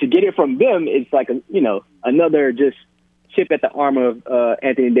 To get it from them, it's like another just chip at the armor of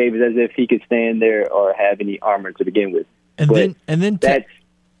Anthony Davis, as if he could stand there or have any armor to begin with. Go ahead.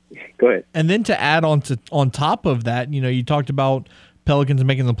 And then to add on top of that, you talked about Pelicans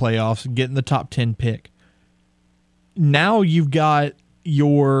making the playoffs and getting the top 10 pick. Now you've got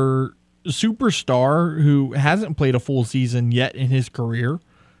your superstar who hasn't played a full season yet in his career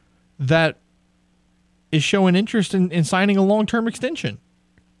that is showing interest in signing a long-term extension.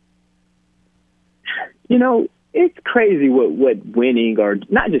 You know, it's crazy what winning, or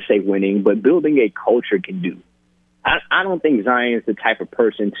not just say winning, but building a culture can do. I don't think Zion's the type of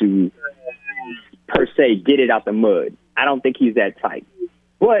person to, per se, get it out the mud. I don't think he's that type.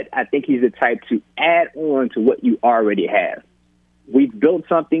 But I think he's the type to add on to what you already have. We've built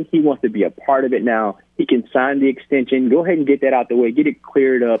something. He wants to be a part of it now. He can sign the extension. Go ahead and get that out the way. Get it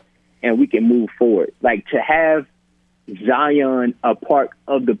cleared up, and we can move forward. Like, to have Zion a part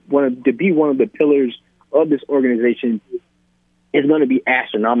of to be one of the pillars of this organization is going to be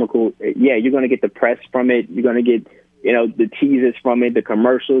astronomical. Yeah, you're going to get the press from it. You're going to get, the teasers from it, the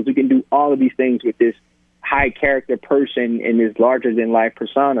commercials. You can do all of these things with this high character person and this larger than life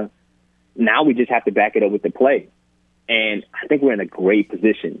persona. Now we just have to back it up with the play. And I think we're in a great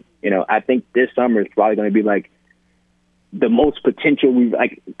position. I think this summer is probably going to be like the most potential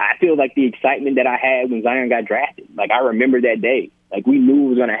I feel like the excitement that I had when Zion got drafted. Like, I remember that day. Like, we knew it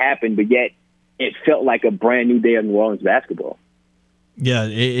was going to happen, but yet it felt like a brand new day of New Orleans basketball. Yeah,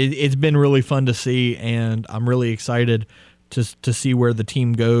 it's been really fun to see, and I'm really excited to see where the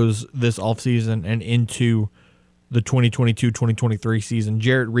team goes this offseason and into the 2022-2023 season.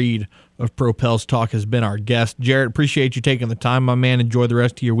 Jarrett Reed of Propels Talk has been our guest. Jarrett, appreciate you taking the time, my man. Enjoy the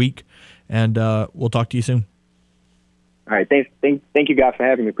rest of your week, and we'll talk to you soon. All right, thank you guys for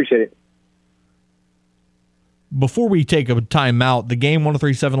having me. Appreciate it. Before we take a timeout, the game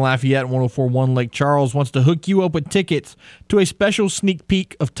 103.7 Lafayette and 104.1 Lake Charles wants to hook you up with tickets to a special sneak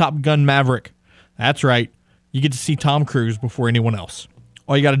peek of Top Gun Maverick. That's right. You get to see Tom Cruise before anyone else.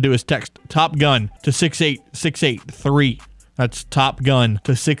 All you got to do is text Top Gun to 68683. That's Top Gun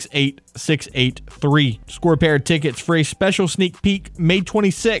to 68683. Score a pair of tickets for a special sneak peek May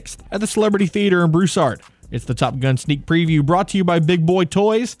 26th at the Celebrity Theater in Broussard. It's the Top Gun sneak preview brought to you by Big Boy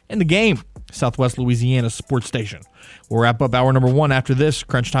Toys and The Game, Southwest Louisiana sports station. We'll wrap up hour number 1 after this.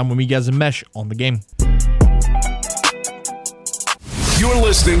 Crunch Time with Miguez and Mesh on The Game. You're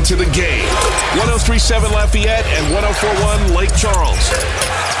listening to The Game. 103.7 Lafayette and 104.1 Lake Charles.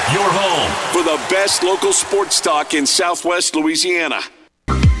 Your home for the best local sports talk in Southwest Louisiana.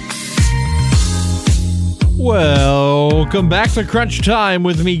 Welcome back to Crunch Time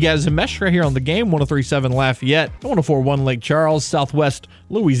with me, Gaz and Mesh, right here on The Game, 103.7 Lafayette, 104.1 Lake Charles, Southwest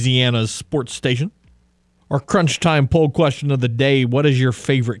Louisiana's sports station. Our Crunch Time poll question of the day: what is your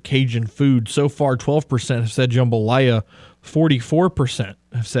favorite Cajun food? So far, 12% have said jambalaya, 44%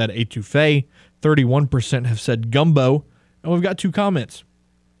 have said etouffee, 31% have said gumbo, and we've got 2 comments.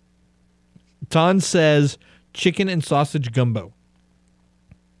 Ton says chicken and sausage gumbo.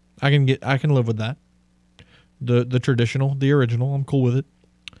 I can live with that. The traditional, the original. I'm cool with it.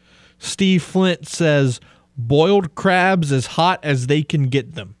 Steve Flint says boiled crabs as hot as they can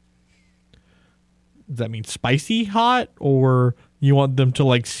get them. Does that mean spicy hot, or you want them to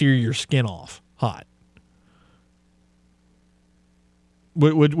like sear your skin off hot?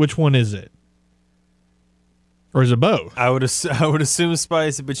 Which one is it? Or is it both? I would assume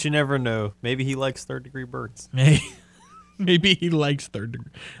spicy, but you never know. Maybe he likes third-degree burns. Maybe he likes third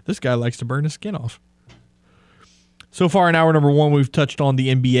degree. This guy likes to burn his skin off. So far in hour number 1, we've touched on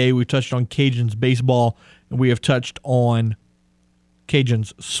the NBA, we've touched on Cajuns baseball, and we have touched on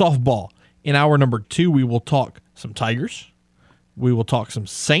Cajuns softball. In hour number 2, we will talk some Tigers, we will talk some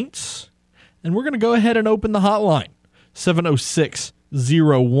Saints, and we're going to go ahead and open the hotline,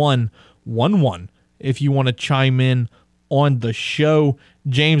 706-0111, if you want to chime in on the show.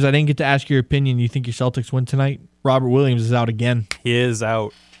 James, I didn't get to ask your opinion. You think your Celtics win tonight? Robert Williams is out again. He is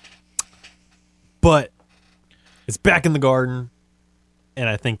out. But it's back in the Garden, and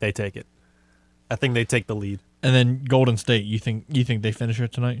I think they take it. I think they take the lead. And then Golden State, you think they finish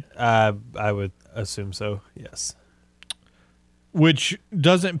it tonight? I would assume so, yes. Which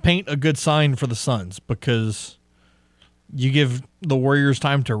doesn't paint a good sign for the Suns, because you give the Warriors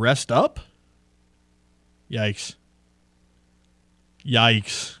time to rest up? Yikes.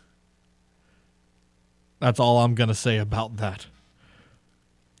 That's all I'm going to say about that.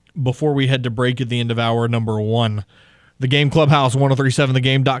 Before we head to break at the end of hour number 1, The Game Clubhouse,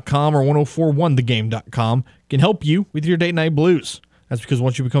 1037thegame.com or 1041thegame.com can help you with your date night blues. That's because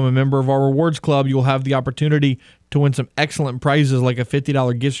once you become a member of our rewards club, you'll have the opportunity to win some excellent prizes like a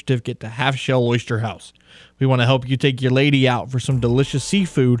 $50 gift certificate to Half Shell Oyster House. We want to help you take your lady out for some delicious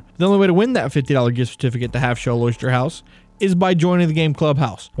seafood. The only way to win that $50 gift certificate to Half Shell Oyster House is by joining the Game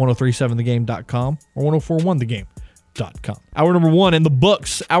Clubhouse, 1037thegame.com or 1041thegame. Hour number 1 in the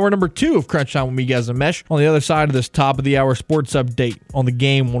books. Hour number 2 of Crunch Time with Miguez and Mesh. On the other side of this top of the hour sports update on the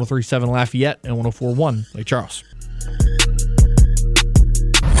game, 103.7 Lafayette and 104.1 Lake Charles.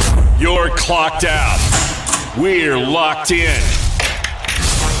 You're clocked out. We're locked in.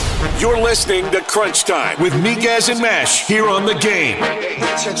 You're listening to Crunch Time with Miguez and Mesh here on the game.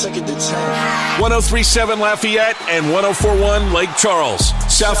 103.7 Lafayette and 104.1 Lake Charles,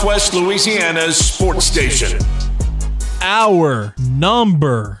 Southwest Louisiana's sports station. Hour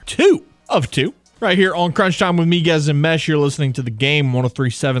number 2 of 2. Right here on Crunch Time with Miguez and Mesh. You're listening to the game,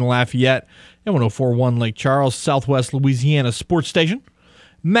 103.7 Lafayette and 104.1 Lake Charles, Southwest Louisiana's sports station.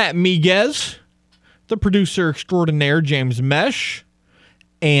 Matt Miguez, the producer extraordinaire, James Mesh,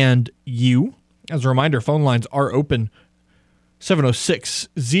 and you. As a reminder, phone lines are open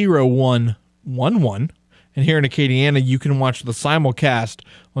 706-0111. And here in Acadiana, you can watch the simulcast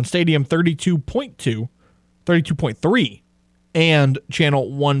on Stadium 32.3, and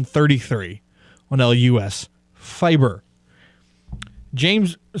Channel 133 on LUS Fiber.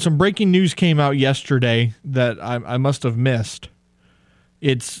 James, some breaking news came out yesterday that I must have missed.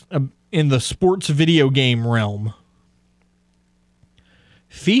 It's in the sports video game realm.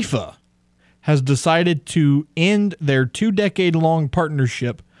 FIFA has decided to end their 2-decade-long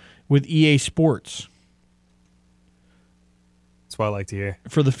partnership with EA Sports. That's what I like to hear.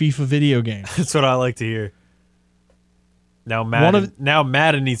 For the FIFA video game. That's what I like to hear. Now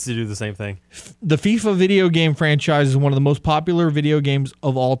Madden needs to do the same thing. The FIFA video game franchise is one of the most popular video games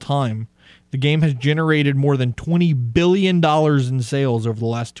of all time. The game has generated more than $20 billion in sales over the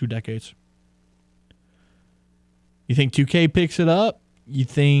last 2 decades. You think 2K picks it up? You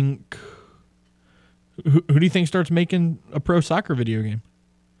think... Who do you think starts making a pro soccer video game?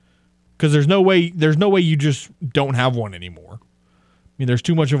 Because there's no way you just don't have one anymore. I mean, there's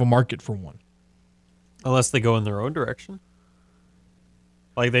too much of a market for one. Unless they go in their own direction.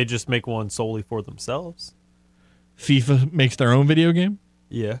 Like they just make one solely for themselves. FIFA makes their own video game?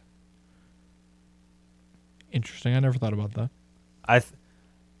 Yeah. Interesting. I never thought about that. I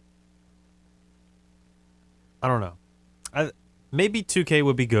don't know. Maybe 2K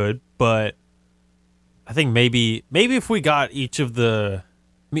would be good, but I think maybe if we got each of the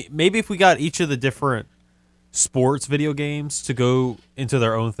different sports video games to go into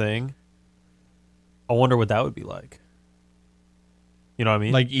their own thing, I wonder what that would be like. You know what I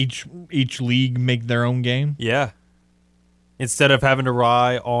mean? Like each league make their own game? Yeah. Instead of having to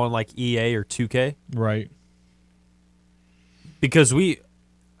rely on like EA or 2K. Right. Because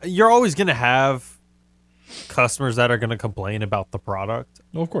you're always going to have customers that are going to complain about the product.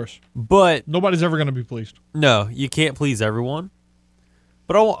 Well, of course. But nobody's ever going to be pleased. No, you can't please everyone.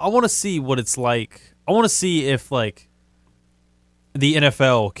 But I want to see what it's like. I want to see if like the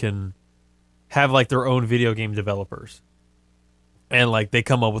NFL can have like their own video game developers. And like they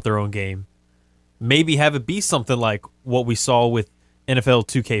come up with their own game. Maybe have it be something like what we saw with NFL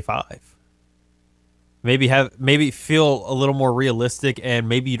 2K5. Maybe feel a little more realistic, and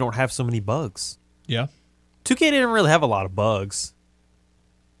maybe you don't have so many bugs. Yeah. 2K didn't really have a lot of bugs.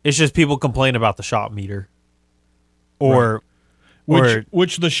 It's just people complain about the shot meter. Or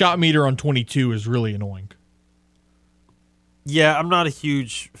which the shot meter on 22 is really annoying. Yeah, I'm not a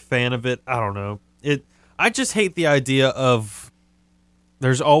huge fan of it. I don't know. I just hate the idea of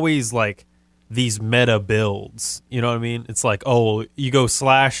there's always like these meta builds. You know what I mean? It's like, oh, you go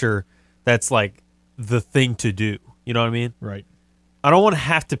slasher, that's like the thing to do. You know what I mean? Right. I don't want to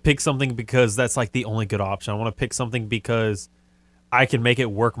have to pick something because that's like the only good option. I want to pick something because I can make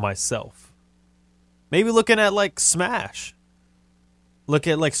it work myself. Maybe looking at like Smash. Look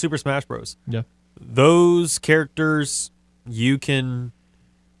at like Super Smash Bros. Yeah. Those characters you can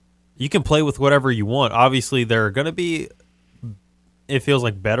play with whatever you want. Obviously there are going to be, it feels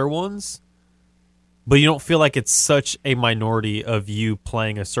like, better ones, but you don't feel like it's such a minority of you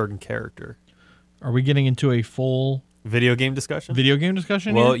playing a certain character. Are we getting into a full video game discussion?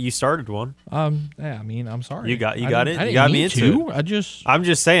 Well, here? You started one. Yeah, I mean, I'm sorry. You got it. I You got didn't me mean into to. it. I'm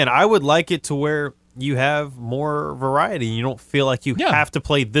just saying, I would like it to where you have more variety. You don't feel like you have to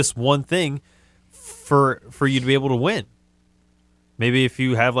play this one thing for you to be able to win. Maybe if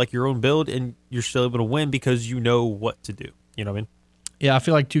you have like your own build and you're still able to win because you know what to do. You know what I mean? Yeah, I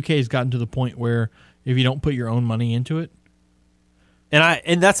feel like 2K has gotten to the point where if you don't put your own money into it.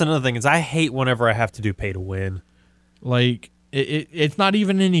 And that's another thing is I hate whenever I have to do pay to win. Like it's not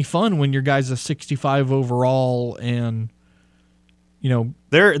even any fun when your guy's a 65 overall and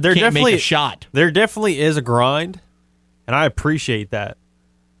there can't definitely make a shot. There definitely is a grind, and I appreciate that.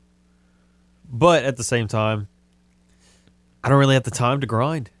 But at the same time, I don't really have the time to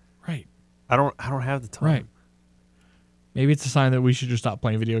grind. Right. I don't have the time. Right. Maybe it's a sign that we should just stop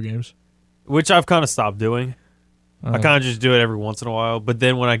playing video games. Which I've kind of stopped doing. I kind of just do it every once in a while. But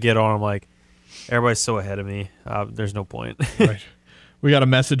then when I get on, I'm like, everybody's so ahead of me. There's no point. Right. We got a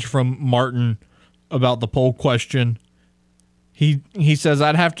message from Martin about the poll question. He says,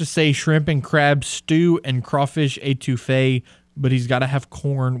 I'd have to say shrimp and crab stew and crawfish etouffee, but he's got to have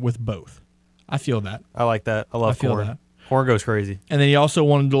corn with both. I feel that. I like that. I love corn. That. Corn goes crazy. And then he also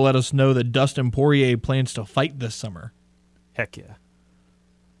wanted to let us know that Dustin Poirier plans to fight this summer. Heck yeah.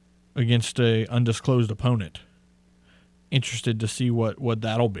 Against a undisclosed opponent. Interested to see what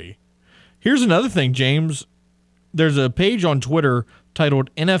that'll be. Here's another thing, James. There's a page on Twitter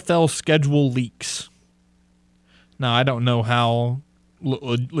titled NFL Schedule Leaks. Now, I don't know how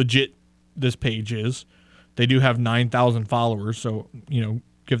legit this page is. They do have 9,000 followers, so,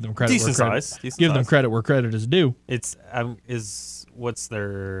 give them credit Decent where credit. size. Give them credit where credit is due. It's what's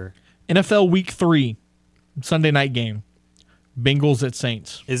their NFL Week 3 Sunday night game. Bengals at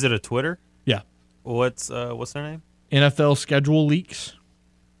Saints. Is it a Twitter? Yeah. What's their name? NFL Schedule Leaks.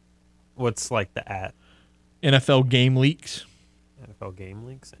 What's like the @ NFL Game Leaks. NFL Game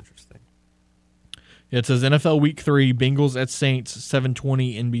Leaks. Interesting. It says NFL Week 3, Bengals at Saints,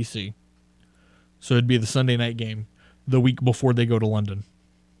 7:20 NBC. So it'd be the Sunday night game, the week before they go to London.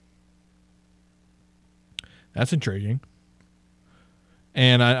 That's intriguing.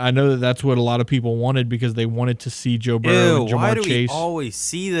 And I know that's what a lot of people wanted because they wanted to see Joe Burrow and Jamar why do Chase. we always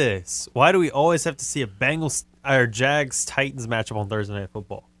see this? Why do we always have to see a Bengals or Jags-Titans matchup on Thursday Night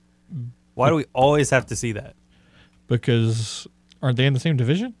Football? Why do we always have to see that? Because aren't they in the same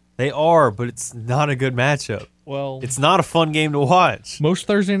division? They are, but it's not a good matchup. Well, It's not a fun game to watch. most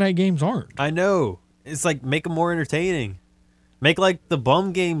Thursday night games aren't. I know. It's like, make them more entertaining. Make like the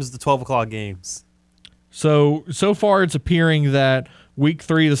bum games the 12 o'clock games. So far it's appearing that Week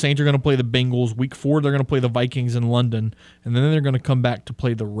 3 the Saints are going to play the Bengals. Week 4 they're going to play the Vikings in London, and then they're going to come back to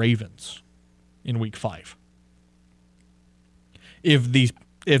play the Ravens in Week 5. If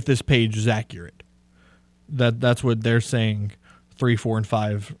this page is accurate, that's what they're saying. 3, 4, and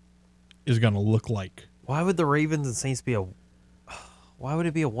 5 is going to look like. Why would the Ravens and Saints why would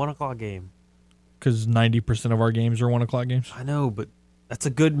it be a 1 o'clock game? Because 90% of our games are 1 o'clock games. I know, but that's a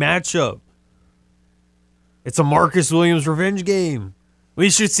good matchup. It's a Marcus Williams revenge game. We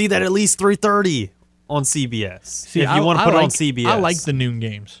should see that at least 3:30 on CBS. See, if you want to put it on CBS. I like the noon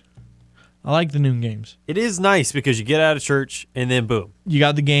games. It is nice because you get out of church and then boom. You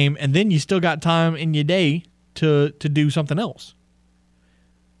got the game, and then you still got time in your day to do something else.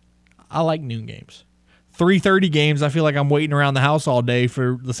 I like noon games. 3:30 games, I feel like I'm waiting around the house all day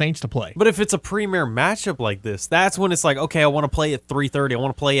for the Saints to play. But if it's a premier matchup like this, that's when it's like, okay, I want to play at 3:30. I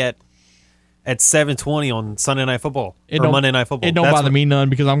want to play at 7:20 on Sunday Night Football or Monday Night Football. It don't bother me none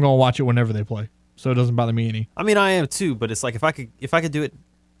because I'm going to watch it whenever they play. So it doesn't bother me any. I mean, I am too, but it's like if I could do it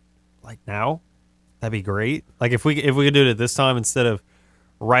like now, that'd be great. Like if we could do it at this time instead of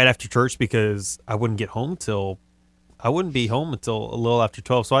right after church, because I wouldn't be home until a little after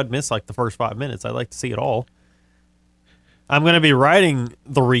 12, so I'd miss like the first 5 minutes. I'd like to see it all. I'm going to be writing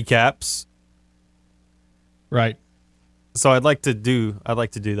the recaps. Right. So I'd like to do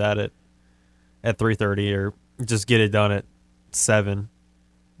that at 3:30 or just get it done at 7.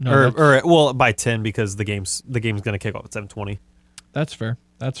 Or by 10 because the game's going to kick off at 7:20. That's fair.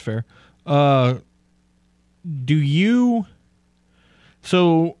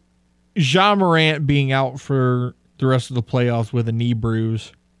 So Ja Morant being out for the rest of the playoffs with a knee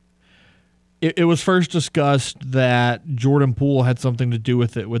bruise, it was first discussed that Jordan Poole had something to do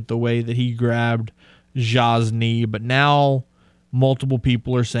with it, with the way that he grabbed Ja's knee, but now multiple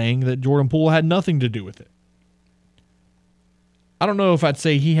people are saying that Jordan Poole had nothing to do with it. I don't know if I'd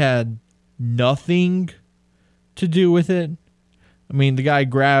say he had nothing to do with it. I mean, the guy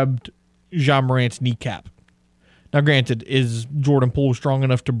grabbed Ja Morant's kneecap. Now, granted, is Jordan Poole strong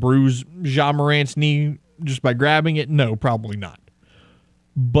enough to bruise Ja Morant's knee just by grabbing it? No, probably not.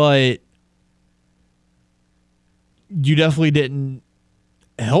 But you definitely didn't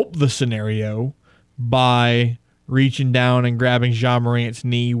help the scenario by reaching down and grabbing Ja Morant's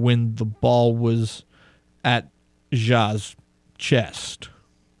knee when the ball was at Ja's chest.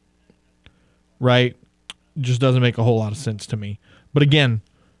 Right? Just doesn't make a whole lot of sense to me. But again,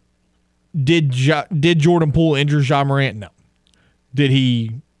 did Jordan Poole injure Ja Morant? No. Did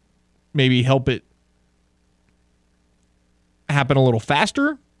he maybe help it happen a little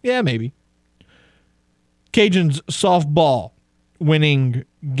faster? Yeah, maybe. Cajuns softball winning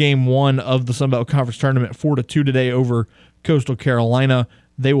game 1 of the Sun Belt Conference Tournament 4-2 today over Coastal Carolina.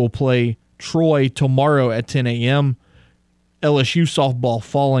 They will play Troy tomorrow at 10 a.m. LSU softball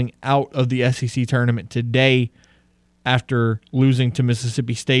falling out of the SEC tournament today. after losing to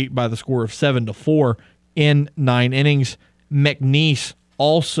Mississippi State by the score of 7-4 in 9 innings. McNeese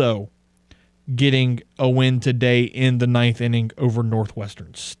also getting a win today in the 9th inning over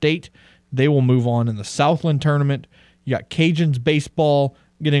Northwestern State. They will move on in the Southland tournament. You got Cajuns baseball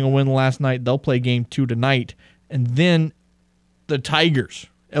getting a win last night. They'll play game 2 tonight. And then the Tigers,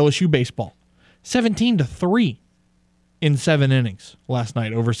 LSU baseball, 17-3 in 7 innings last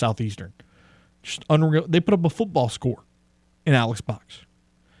night over Southeastern. Just unreal. They put up a football score in Alex Box.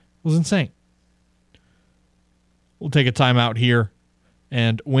 It was insane. We'll take a timeout here,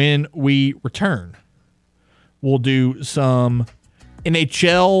 and when we return, we'll do some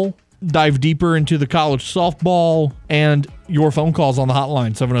NHL, dive deeper into the college softball, and your phone calls on the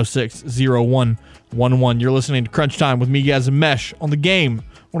hotline, 706-0111. You're listening to Crunch Time with me, Gaz and Mesh, on the Game,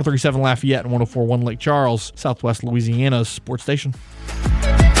 103.7 Lafayette and 104.1 Lake Charles, Southwest Louisiana's sports station.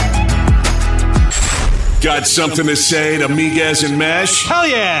 Got something to say to Miguez and Mesh? Hell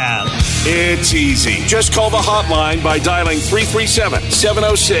yeah! It's easy. Just call the hotline by dialing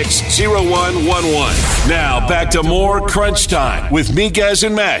 337-706-0111. Now back to more Crunch Time with Miguez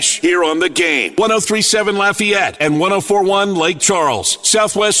and Mesh here on the Game. 103.7 Lafayette and 104.1 Lake Charles,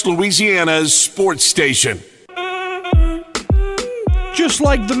 Southwest Louisiana's sports station. Just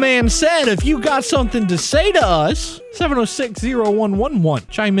like the man said, if you got something to say to us, 706-0111.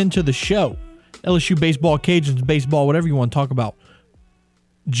 Chime into the show. LSU baseball, Cajuns baseball, whatever you want to talk about.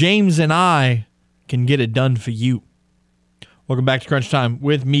 James and I can get it done for you. Welcome back to Crunch Time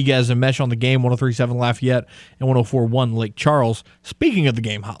with Miguez and Mesh on the Game, 103.7 Lafayette and 104.1 Lake Charles. Speaking of the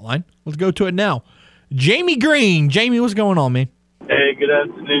Game hotline, let's go to it now. Jamie Green. Jamie, what's going on, man? Hey, good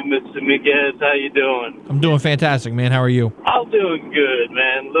afternoon, Mr. Miguez. How you doing? I'm doing fantastic, man. How are you? I'm doing good,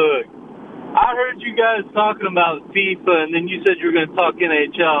 man. Look, I heard you guys talking about FIFA, and then you said you were going to talk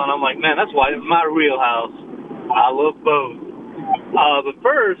NHL, and I'm like, man, that's why it's my wheelhouse. I love both. But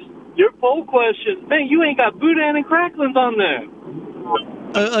first, your poll question, man, you ain't got Boudin and Cracklins on there.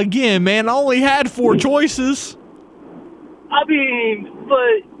 Again, man, I only had 4 choices. I mean,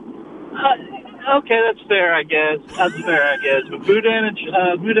 but okay, that's fair, I guess. But Boudin and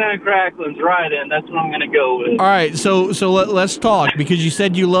Cracklins right in. That's what I'm going to go with. All right, so let's talk, because you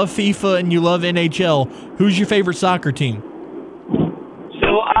said you love FIFA and you love NHL. Who's your favorite soccer team?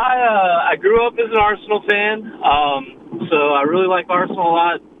 So I grew up as an Arsenal fan. So I really like Arsenal a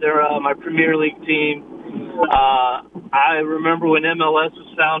lot. They're my Premier League team. I remember when MLS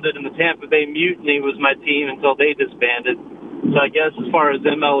was founded and the Tampa Bay Mutiny was my team until they disbanded. So I guess as far as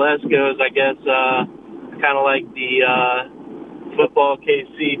MLS goes, I guess kind of like the football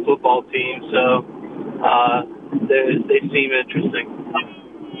KC football team. So they seem interesting.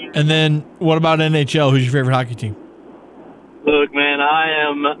 And then what about NHL? Who's your favorite hockey team? Look, man, I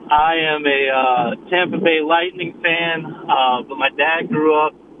am a Tampa Bay Lightning fan, but my dad grew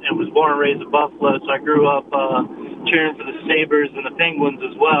up and was born and raised in Buffalo, so I grew up cheering for the Sabres and the Penguins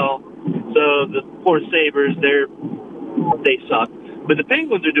as well. So the poor Sabres, they suck. But the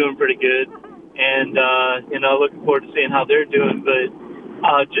Penguins are doing pretty good, and, looking forward to seeing how they're doing. But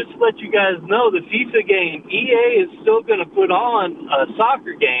just to let you guys know, the FIFA game, EA is still going to put on a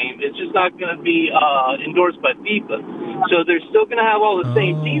soccer game. It's just not going to be endorsed by FIFA. So they're still going to have all the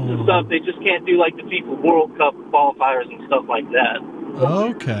same teams and stuff. They just can't do like the FIFA World Cup qualifiers and stuff like that.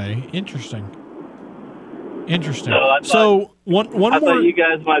 Okay, interesting. So one more. I thought you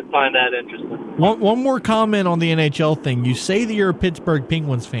guys might find that interesting. One more comment on the NHL thing. You say that you're a Pittsburgh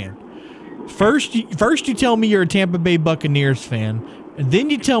Penguins fan. First you tell me you're a Tampa Bay Buccaneers fan, and then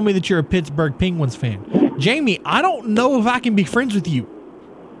you tell me that you're a Pittsburgh Penguins fan. Jamie, I don't know if I can be friends with you.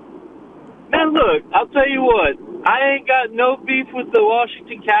 Man, look, I'll tell you what. I ain't got no beef with the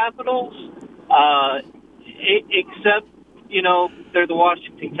Washington Capitals, except, they're the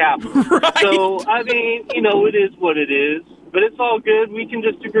Washington Capitals. Right. So, I mean, it is what it is. But it's all good. We can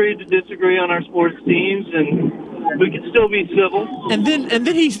just agree to disagree on our sports teams, and we can still be civil. And then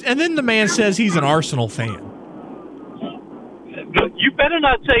the man says he's an Arsenal fan. You better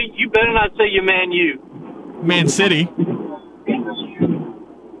not say you Man U. Man City.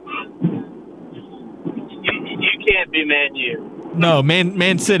 You can't be Man U. No,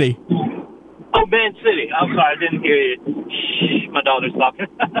 Man City. Oh, Man City. I'm sorry, I didn't hear you. Shh, my daughter's talking.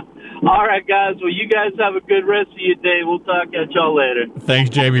 All right, guys. Well, you guys have a good rest of your day. We'll talk at y'all later. Thanks,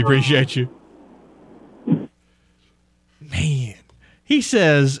 Jamie. Appreciate you. Man, he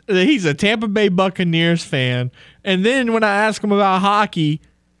says that he's a Tampa Bay Buccaneers fan, and then when I ask him about hockey,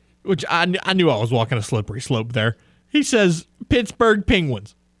 which I knew I was walking a slippery slope there, he says Pittsburgh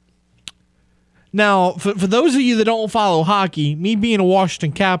Penguins. Now, for those of you that don't follow hockey, me being a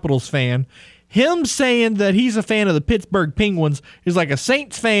Washington Capitals fan, him saying that he's a fan of the Pittsburgh Penguins is like a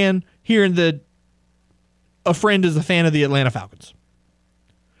Saints fan hearing that a friend is a fan of the Atlanta Falcons.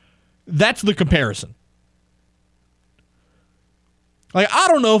 That's the comparison. Like, I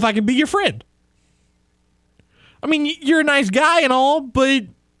don't know if I can be your friend. I mean, you're a nice guy and all, but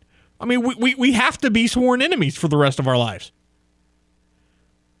I mean, we have to be sworn enemies for the rest of our lives.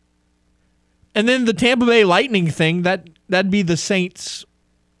 And then the Tampa Bay Lightning thing, that'd be the Saints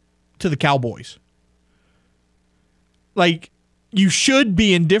to the Cowboys. Like, you should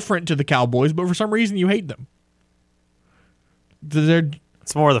be indifferent to the Cowboys, but for some reason you hate them.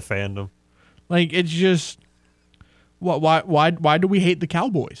 It's more the fandom. Like, it's just, why do we hate the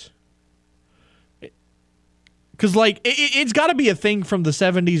Cowboys? Because, like, it's got to be a thing from the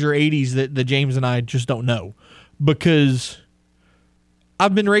 70s or 80s that James and I just don't know. Because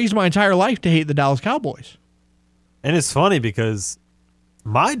I've been raised my entire life to hate the Dallas Cowboys. And it's funny because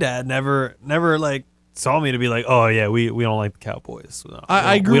my dad never like saw me to be like, oh, yeah, we don't like the Cowboys. No,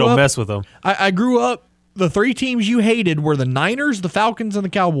 we don't mess with them. I grew up, the three teams you hated were the Niners, the Falcons, and the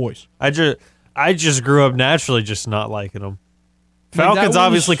Cowboys. I just grew up naturally just not liking them. Falcons,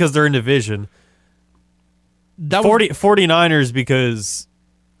 obviously, because they're in division. 49ers because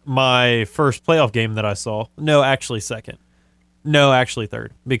my first playoff game that I saw. No, actually second. No, actually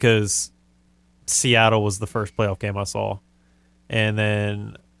third. Because Seattle was the first playoff game I saw. And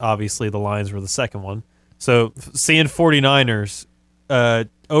then, obviously, the Lions were the second one. So, seeing 49ers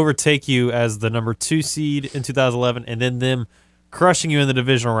overtake you as the number 2 seed in 2011 and then them crushing you in the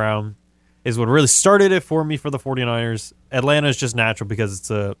divisional round is what really started it for me for the 49ers. Atlanta is just natural because it's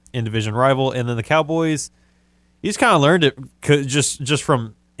a in-division rival. And then the Cowboys, you just kind of learned it just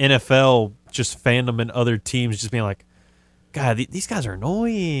from NFL, just fandom and other teams just being like, God, these guys are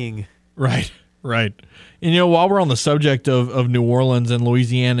annoying. Right. And, you know, while we're on the subject of New Orleans and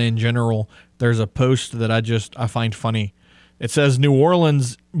Louisiana in general, there's a post that I find funny. It says New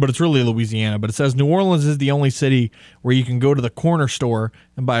Orleans, but it's really Louisiana, but it says New Orleans is the only city where you can go to the corner store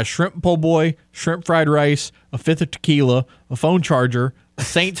and buy a shrimp po' boy, shrimp fried rice, a fifth of tequila, a phone charger, a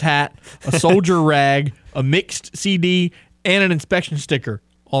Saints hat, a soldier rag, a mixed CD, and an inspection sticker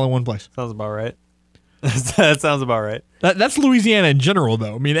all in one place. Sounds about right. That sounds about right. That's Louisiana in general,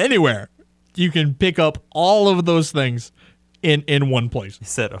 though. I mean, anywhere you can pick up all of those things in one place. You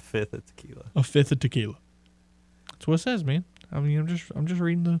said a fifth of tequila. A fifth of tequila. That's what it says, man. I mean, I'm just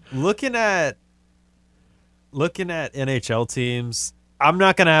reading the. Looking at NHL teams, I'm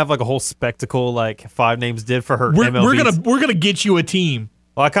not gonna have like a whole spectacle like Five Names did for her. We're gonna get you a team.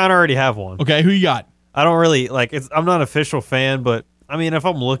 Well, I kind of already have one. Okay, who you got? I don't really like. I'm not an official fan, but I mean, if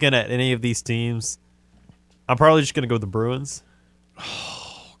I'm looking at any of these teams, I'm probably just gonna go with the Bruins.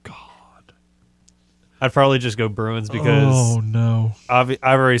 Oh God! I'd probably just go Bruins because. Oh no! I've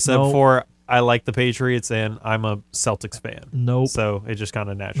already said before. I like the Patriots, and I'm a Celtics fan. Nope. So it just kind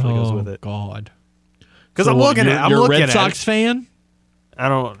of naturally goes with it. Oh, God. Because I'm looking at You're a Red Sox fan? I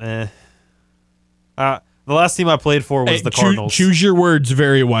don't. The last team I played for was the Cardinals. Choose your words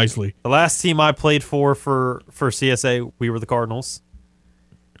very wisely. The last team I played for CSA, we were the Cardinals.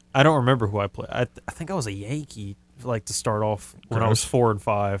 I don't remember who I played. I think I was a Yankee, like to start off when I was 4 and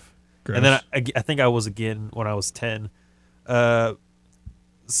 5, and then I think I was again when I was 10.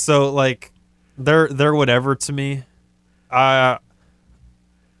 So like. They're whatever to me. My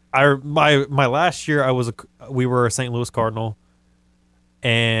last year we were a St. Louis Cardinal,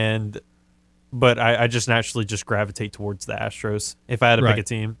 but I just naturally just gravitate towards the Astros if I had to pick a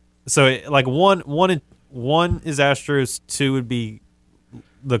team. So like one is Astros, 2 would be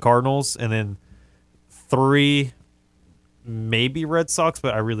the Cardinals, and then 3 maybe Red Sox,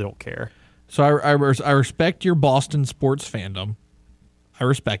 but I really don't care. So I respect your Boston sports fandom. I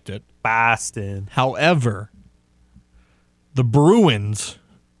respect it. Boston. However, the Bruins.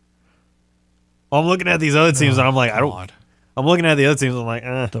 I'm looking at these other teams and I'm like, I'm looking at the other teams and I'm like,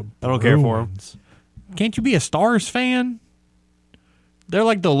 I don't care for them. Can't you be a Stars fan? They're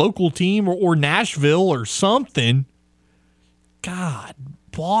like the local team or Nashville or something. God,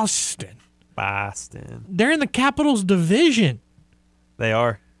 Boston. They're in the Capitals division. They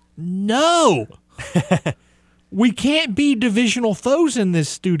are. No. We can't be divisional foes in this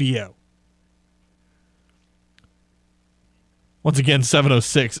studio. Once again,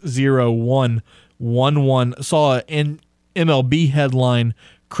 706-0111. Saw an MLB headline,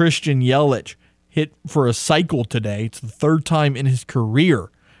 Christian Yelich hit for a cycle today. It's the 3rd time in his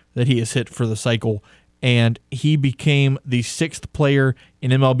career that he has hit for the cycle, and he became the 6th player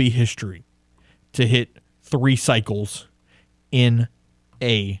in MLB history to hit 3 cycles in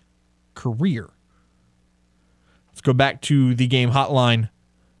a career. Let's go back to the game hotline.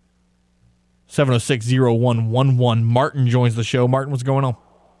 706-0111. Martin joins the show. Martin, what's going on?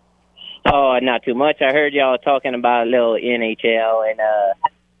 Oh, not too much. I heard y'all talking about a little NHL, and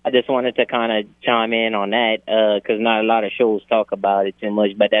I just wanted to kind of chime in on that because not a lot of shows talk about it too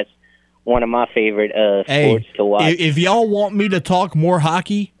much, but that's one of my favorite sports to watch. If y'all want me to talk more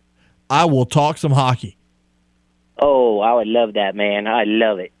hockey, I will talk some hockey. Oh, I would love that, man. I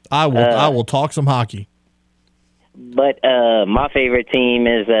love it. I will talk some hockey. But my favorite team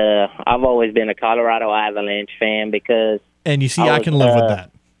is I've always been a Colorado Avalanche fan because... And you see, I can live with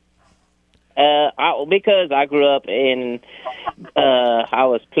that. Because I grew up in... I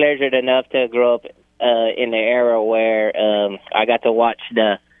was pleasured enough to grow up in the era where I got to watch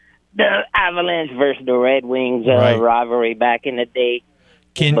the Avalanche versus the Red Wings rivalry back in the day.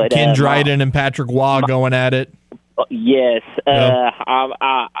 Ken Dryden and Patrick Waugh going at it. Yes, Yep.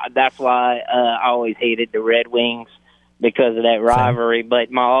 that's why I always hated the Red Wings because of that rivalry. But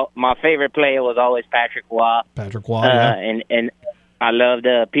my favorite player was always Patrick Waugh. Patrick Waugh, yeah. And I loved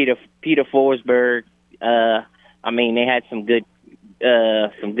Peter Forsberg. I mean, they had some good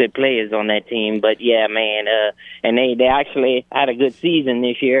players on that team. But yeah, man, and they actually had a good season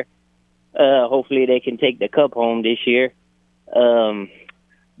this year. Hopefully, they can take the cup home this year.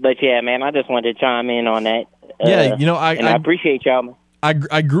 But yeah, man, I just wanted to chime in on that. Yeah, I appreciate y'all.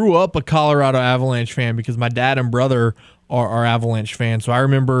 I grew up a Colorado Avalanche fan because my dad and brother are Avalanche fans. So I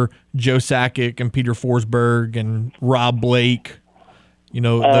remember Joe Sakic and Peter Forsberg and Rob Blake. Those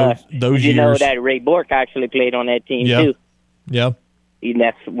years. You know that Ray Bourque actually played on that team too. Yeah.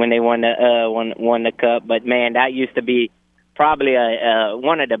 That's when they won the cup. But man, that used to be probably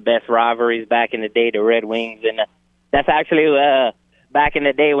one of the best rivalries back in the day. The Red Wings, and that's actually. Back in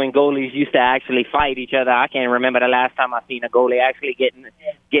the day when goalies used to actually fight each other, I can't remember the last time I seen a goalie actually getting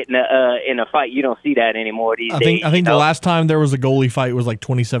in a fight. You don't see that anymore these days. I think the last time there was a goalie fight was like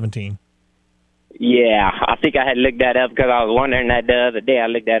 2017. Yeah, I think I had looked that up because I was wondering that the other day. I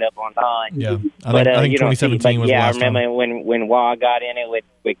looked that up online. Yeah, I think 2017 was the last time. I remember when Waugh got in it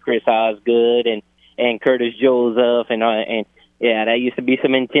with Chris Osgood and Curtis Joseph and yeah, that used to be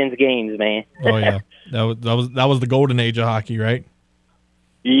some intense games, man. Oh yeah, that was the golden age of hockey, right?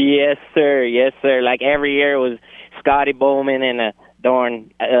 Yes, sir. Yes, sir. Like every year it was Scotty Bowman and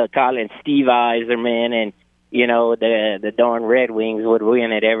Colin Steve Yzerman, and the darn Red Wings would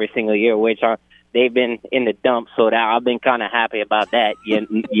win it every single year, which they've been in the dumps, so that I've been kind of happy about that.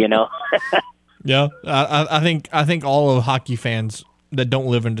 You know. Yeah, I think all of hockey fans that don't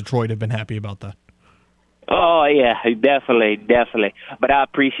live in Detroit have been happy about that. Oh yeah, definitely. But I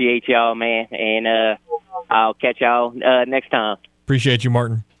appreciate y'all, man, and I'll catch y'all next time. Appreciate you,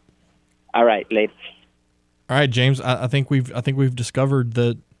 Martin. All right, later. All right, James. I think we've discovered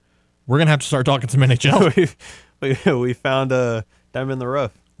that we're gonna have to start talking some NHL. we found a diamond in the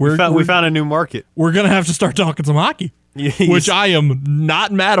rough. We found a new market. We're gonna have to start talking some hockey, which I am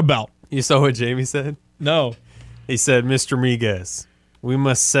not mad about. You saw what Jamie said? No. He said, "Mr. Miguez, we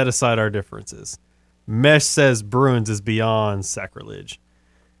must set aside our differences. Mesh says Bruins is beyond sacrilege.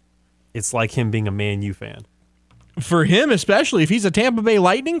 It's like him being a Man U fan." For him, especially if he's a Tampa Bay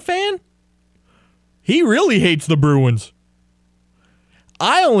Lightning fan, he really hates the Bruins.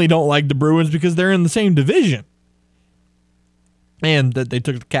 I only don't like the Bruins because they're in the same division. And that they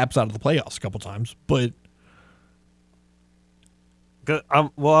took the Caps out of the playoffs a couple times. But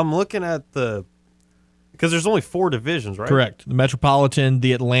I'm looking at because there's only 4 divisions, right? Correct. The Metropolitan,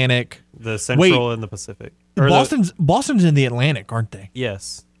 the Atlantic, the Central, and the Pacific. Boston's in the Atlantic, aren't they?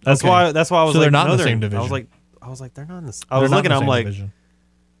 Yes. That's why I was so they're not in the same division. I was like, they're not in this. I was looking. I'm like, division.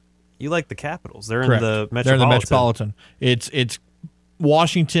 You like the Capitals? They're Correct. in the Metropolitan. They're in the Metropolitan. It's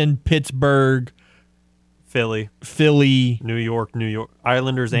Washington, Pittsburgh, Philly, New York,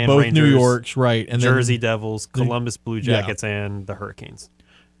 Islanders and both Rangers, New Yorks, right? And Jersey Devils, Columbus Blue Jackets, and the Hurricanes.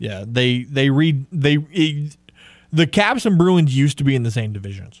 Yeah, the Caps and Bruins used to be in the same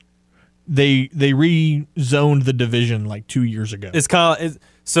divisions. They rezoned the division like 2 years ago. It's kind of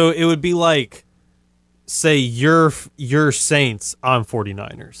so it would be like, say you're Saints, I'm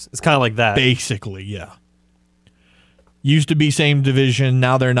 49ers. It's kind of like that. Basically, yeah. Used to be same division,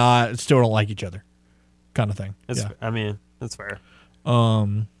 now they're not. Still don't like each other, kind of thing. I mean, that's fair.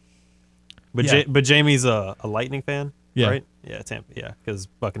 But But Jamie's a Lightning fan, yeah. Right? Yeah, Tampa. Yeah, because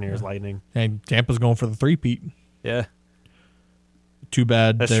Buccaneers, Lightning. And Tampa's going for the 3-peat. Yeah. Too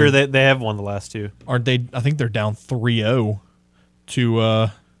bad. That's true. They have won the last 2. Aren't they? I think they're down 3-0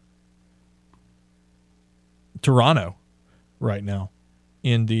 to Toronto right now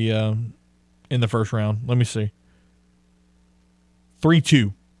in the first round. Let me see.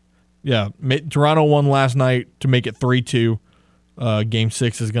 3-2. Yeah, Toronto won last night to make it 3-2. Game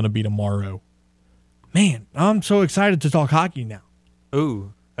 6 is going to be tomorrow Man, I'm so excited to talk hockey now.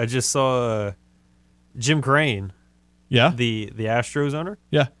 Ooh, I just saw Jim Crane, Yeah? the Astros owner,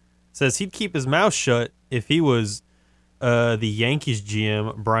 Yeah. says he'd keep his mouth shut if he was the Yankees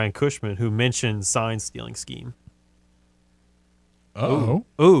GM, Brian Cushman, who mentioned sign-stealing scheme. Uh-oh.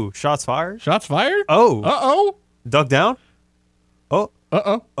 Ooh, shots fired? Shots fired? Oh. Uh-oh. Duck down? Oh.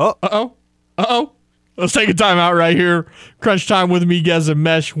 Uh-oh. Oh. Uh-oh. Uh-oh. Let's take a time out right here. Crunch time with Miguez and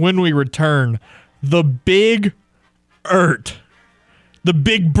Mesh. When we return, the Big Ert, the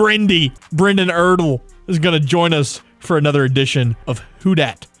Big Brendy, Brendan Ertl, is going to join us for another edition of Who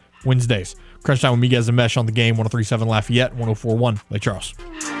Dat Wednesdays. Crunch time with Miguez and Mesh on the game. 103.7 Lafayette, 104.1 Lake Charles.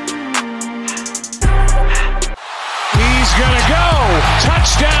 He's going to go.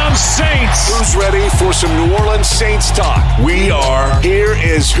 Touchdown, Saints. Who's ready for some New Orleans Saints talk? We are. Here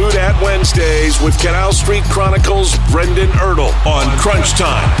is Who Dat Wednesdays with Canal Street Chronicles' Brendan Ertl on Crunch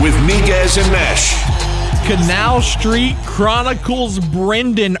Time with Miguez and Mesh. Canal Street Chronicles'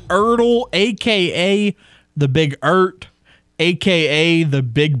 Brendan Ertl, a.k.a. the Big Ert, a.k.a. the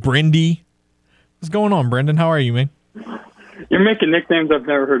Big Brendy. What's going on, Brendan? How are you, man? You're making nicknames I've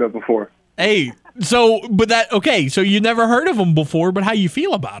never heard of before. Hey, so you never heard of them before, but how you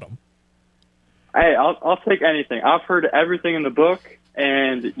feel about them? Hey, I'll take anything. I've heard everything in the book,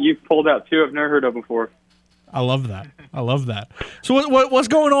 and you've pulled out two I've never heard of before. I love that. So what's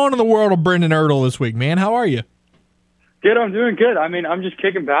going on in the world of Brendan Ertl this week, man? How are you? Good, I'm doing good. I mean, I'm just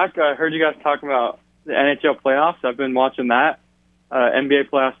kicking back. I heard you guys talking about the NHL playoffs. I've been watching that. NBA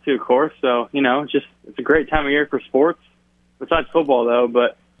playoffs too, of course. So, it's a great time of year for sports. Besides football, though,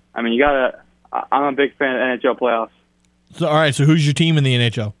 but I mean, I'm a big fan of NHL playoffs. So, all right, so who's your team in the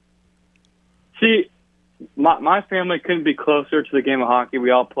NHL? See, my family couldn't be closer to the game of hockey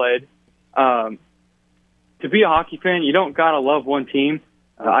we all played. To be a hockey fan, you don't gotta love one team.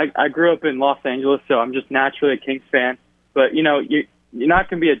 I grew up in Los Angeles, so I'm just naturally a Kings fan. But you're not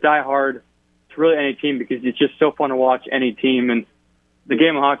gonna be a diehard to really any team because it's just so fun to watch any team, and the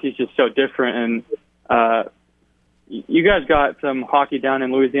game of hockey is just so different. And you guys got some hockey down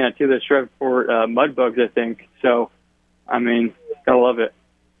in Louisiana too, the Shreveport Mudbugs, I think. So, I mean, gotta love it.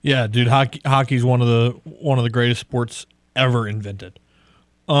 Yeah, dude, hockey's one of the greatest sports ever invented.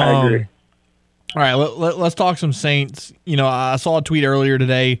 I agree. All right, let's talk some Saints. I saw a tweet earlier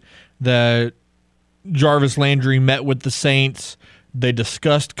today that Jarvis Landry met with the Saints. They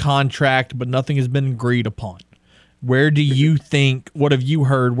discussed contract, but nothing has been agreed upon. Where do you think, what have you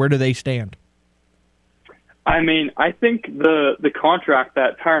heard, where do they stand? I mean, I think the contract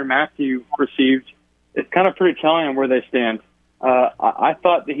that Tyrann Mathieu received is kind of pretty telling on where they stand. I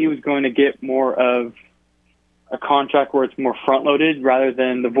thought that he was going to get more of a contract where it's more front-loaded rather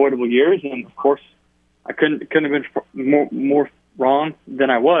than the voidable years, and of course, I couldn't have been more wrong than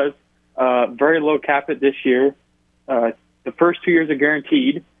I was. Very low cap it this year. The first 2 years are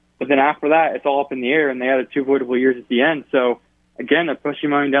guaranteed, but then after that, it's all up in the air, and they added 2 voidable years at the end. So again, they're pushing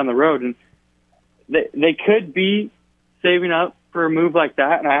money down the road, and they could be saving up for a move like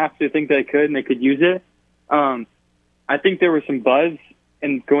that, and I absolutely think they could, and they could use it. I think there was some buzz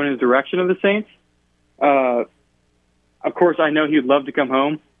in going in the direction of the Saints. Of course, I know he'd love to come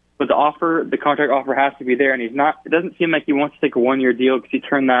home, but the contract offer has to be there, and it doesn't seem like he wants to take a 1-year deal because he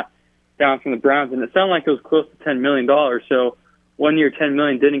turned that down from the Browns, and it sounded like it was close to $10 million. So 1 year, $10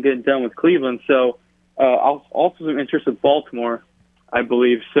 million didn't get it done with Cleveland. So also some interest with Baltimore, I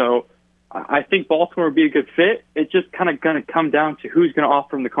believe. So I think Baltimore would be a good fit. It's just kind of going to come down to who's going to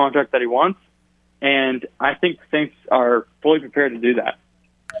offer him the contract that he wants, and I think the Saints are fully prepared to do that.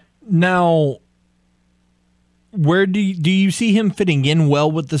 Now, where do you see him fitting in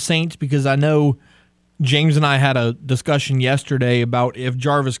well with the Saints? Because I know James and I had a discussion yesterday about if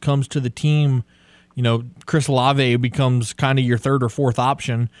Jarvis comes to the team, Chris Olave becomes kind of your third or fourth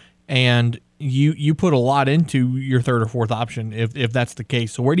option, and you put a lot into your third or fourth option if that's the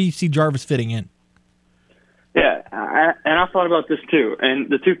case. So where do you see Jarvis fitting in? Yeah, and I thought about this too. And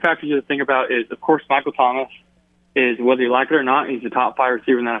the two factors you have to think about is, of course, Michael Thomas is, whether you like it or not, he's a top 5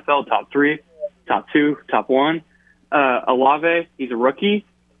 receiver in the NFL, top 3, top 2, top 1. Olave, he's a rookie,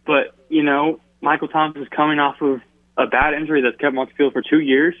 but, Michael Thomas is coming off of a bad injury that's kept him off the field for 2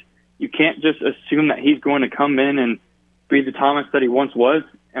 years. You can't just assume that he's going to come in and be the Thomas that he once was.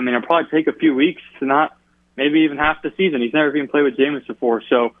 I mean, it'll probably take a few weeks to not maybe even half the season. He's never even played with Jameis before.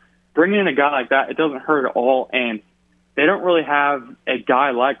 So bringing in a guy like that, it doesn't hurt at all. And they don't really have a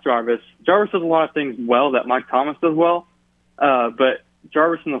guy like Jarvis. Jarvis does a lot of things well that Mike Thomas does well, but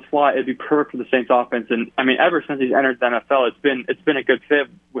Jarvis in the slot, it'd be perfect for the Saints offense. And I mean, ever since he's entered the NFL, it's been a good fit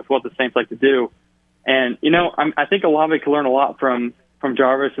with what the Saints like to do. And I think Olave could learn a lot from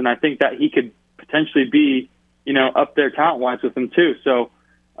Jarvis, and I think that he could potentially be, up there talent-wise with them too. So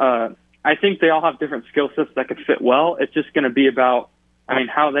I think they all have different skill sets that could fit well. It's just going to be about,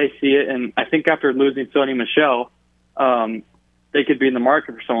 how they see it. And I think after losing Sony Michel, they could be in the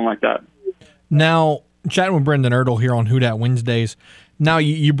market for someone like that. Now, chatting with Brendan Ertl here on Who Dat Wednesdays. Now,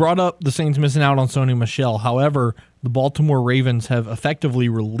 you brought up the Saints missing out on Sony Michel. However, the Baltimore Ravens have effectively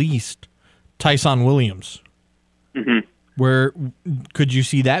released Tyson Williams. Mm-hmm. Where could you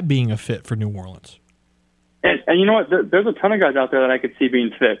see that being a fit for New Orleans? And you know what? There's a ton of guys out there that I could see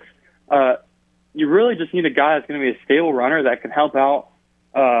being fixed. You really just need a guy that's going to be a stable runner that can help out.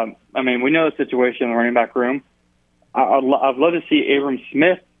 We know the situation in the running back room. I'd love to see Abram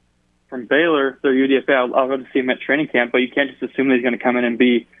Smith from Baylor, their UDFA. I'd love to see him at training camp, but you can't just assume that he's going to come in and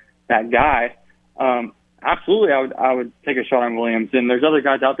be that guy. Absolutely, I would take a shot on Williams. And there's other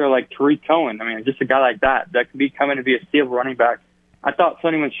guys out there like Tariq Cohen. Just a guy like that could be coming to be a stable running back. I thought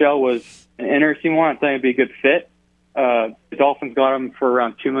Sony Michel was an interesting one. I think it'd be a good fit. The Dolphins got him for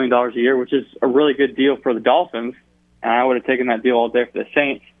around $2 million a year, which is a really good deal for the Dolphins. And I would have taken that deal all day for the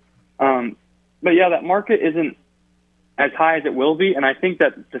Saints. But yeah, that market isn't as high as it will be. And I think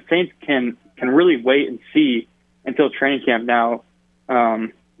that the Saints can really wait and see until training camp now.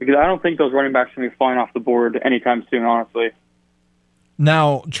 Because I don't think those running backs are going to be flying off the board anytime soon, honestly.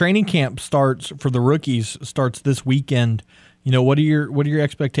 Now, training camp starts for the rookies this weekend. What are your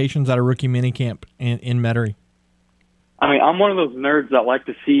expectations out of rookie minicamp in Metairie? I'm one of those nerds that like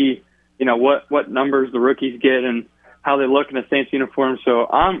to see, what numbers the rookies get and how they look in a Saints uniform. So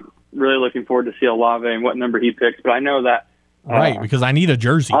I'm really looking forward to see Olave and what number he picks. But I know that right, because I need a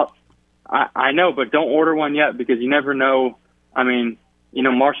jersey. I know, but don't order one yet because you never know.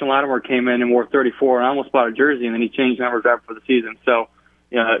 Marshall Lattimore came in and wore 34, and I almost bought a jersey, and then he changed numbers after for the season. So,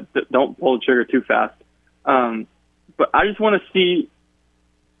 don't pull the trigger too fast. But I just want to see.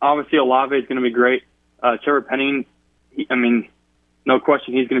 Obviously, Olave is going to be great. Trevor Penning, no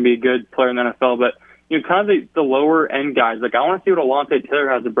question, he's going to be a good player in the NFL. But kind of the lower end guys. Like I want to see what Alontae Taylor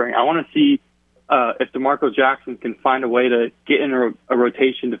has to bring. I want to see if DeMarco Jackson can find a way to get in a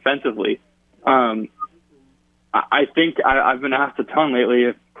rotation defensively. I think I've been asked a ton lately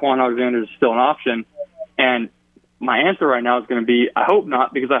if Quan Alexander is still an option, and my answer right now is going to be I hope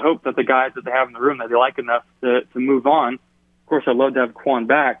not, because I hope that the guys that they have in the room that they like enough to move on. Of course, I'd love to have Quan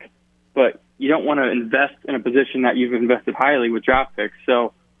back, but you don't want to invest in a position that you've invested highly with draft picks.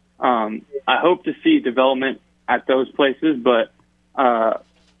 So I hope to see development at those places, but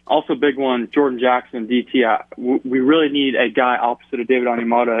also big one, Jordan Jackson, DT. We really need a guy opposite of David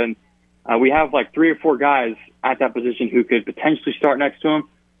Onyemata, and we have like 3 or 4 guys at that position who could potentially start next to him.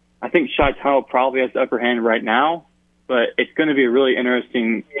 I think Shai Tuttle probably has the upper hand right now, but it's going to be a really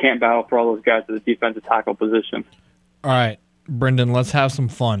interesting camp battle for all those guys at the defensive tackle position. All right, Brendan, let's have some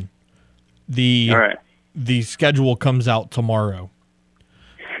fun. The schedule comes out tomorrow.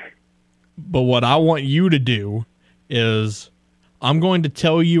 But what I want you to do is I'm going to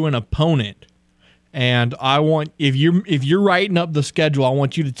tell you an opponent, and I want if you're writing up the schedule, I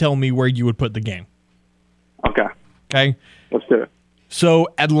want you to tell me where you would put the game. Okay. Let's do it. So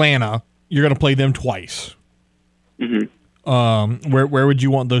Atlanta, you're going to play them twice. Mm-hmm. Where would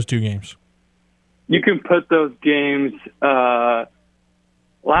you want those 2 games? You can put those games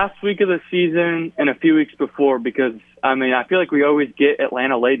last week of the season and a few weeks before, because I feel like we always get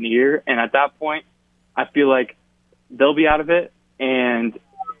Atlanta late in the year, and at that point, I feel like they'll be out of it, and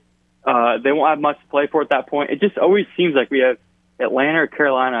they won't have much to play for at that point. It just always seems like we have Atlanta or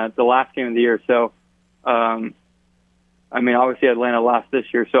Carolina the last game of the year. So, obviously Atlanta lost this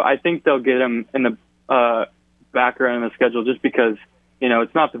year, so I think they'll get them in the background of the schedule just because,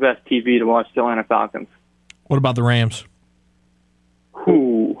 it's not the best TV to watch the Atlanta Falcons. What about the Rams?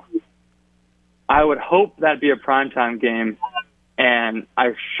 I would hope that'd be a primetime game, and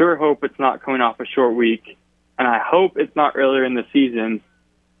I sure hope it's not coming off a short week, and I hope it's not earlier in the season.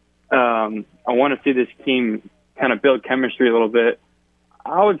 I want to see this team kind of build chemistry a little bit.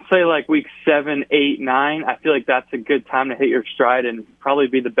 I would say like week 7, 8, 9. I feel like that's a good time to hit your stride and probably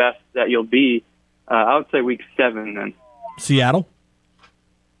be the best that you'll be. I would say week 7 then. Seattle?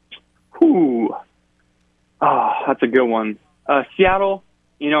 That's a good one. Seattle,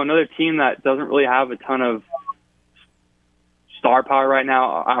 another team that doesn't really have a ton of star power right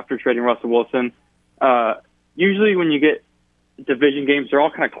now after trading Russell Wilson. Usually when you get division games, they're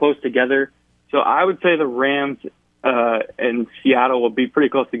all kind of close together. So I would say the Rams and Seattle will be pretty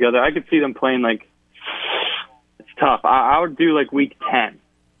close together. I could see them playing it's tough. I would do like week 10.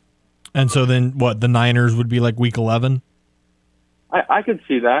 And so then what, the Niners would be like week 11? I could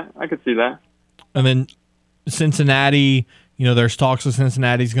see that. And then Cincinnati, there's talks of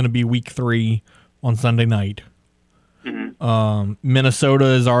Cincinnati's going to be week 3. on Sunday night. Mm-hmm. Minnesota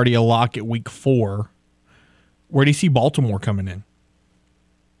is already a lock at week 4. Where do you see Baltimore coming in?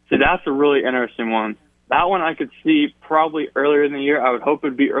 So that's a really interesting one. That one I could see probably earlier in the year. I would hope it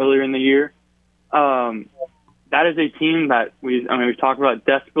would be earlier in the year. That is a team that we've talked about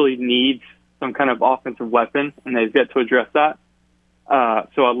desperately needs some kind of offensive weapon, and they've yet to address that.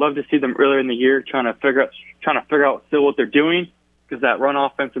 So I'd love to see them earlier in the year trying to figure out still what they're doing, because that run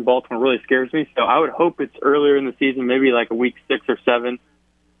offense in Baltimore really scares me. So I would hope it's earlier in the season, maybe like a week 6 or 7.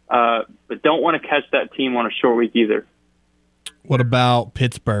 But don't want to catch that team on a short week either. What about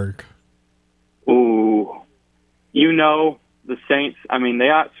Pittsburgh? Ooh, the Saints, they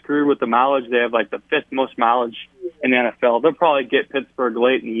got screwed with the mileage. They have like the 5th most mileage in the NFL. They'll probably get Pittsburgh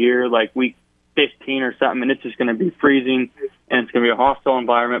late in the year, like week 15 or something, and it's just going to be freezing, and it's going to be a hostile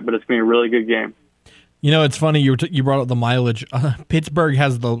environment, but it's going to be a really good game. It's funny you brought up the mileage. Pittsburgh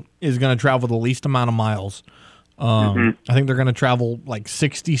is going to travel the least amount of miles. I think they're going to travel like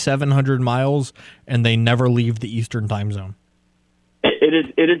 6,700 miles, and they never leave the Eastern time zone.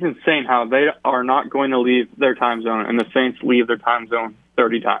 It is insane how they are not going to leave their time zone, and the Saints leave their time zone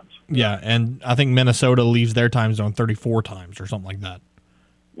 30 times. Yeah, and I think Minnesota leaves their time zone 34 times or something like that.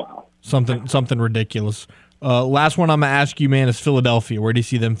 Wow. Something ridiculous. Last one I'm going to ask you, man, is Philadelphia. Where do you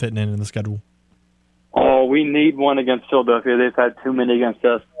see them fitting in the schedule? Oh, we need one against Philadelphia. They've had too many against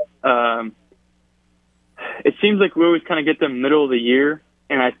us. It seems like we always kind of get them middle of the year,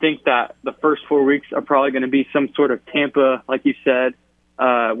 and I think that the first 4 weeks are probably going to be some sort of Tampa, like you said,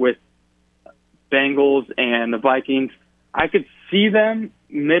 with Bengals and the Vikings. I could see them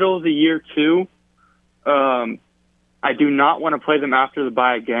middle of the year too. I do not want to play them after the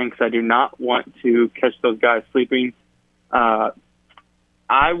bye again, because I do not want to catch those guys sleeping. I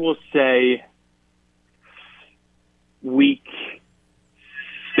will say week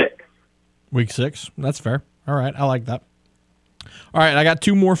 6. Week 6? That's fair. All right, I like that. All right, I got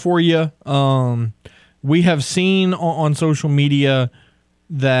 2 more for you. We have seen on social media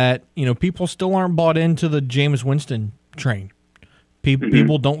that people still aren't bought into the Jameis Winston train.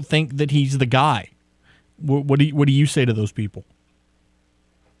 People don't think that he's the guy. What do you say to those people?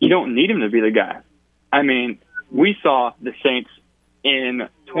 You don't need him to be the guy. We saw the Saints in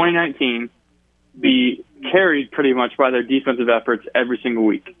 2019 be carried pretty much by their defensive efforts every single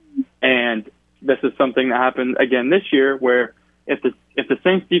week. And this is something that happened again this year, where if the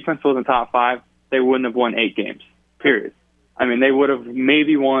Saints defense was in top 5, they wouldn't have won 8 games, period. They would have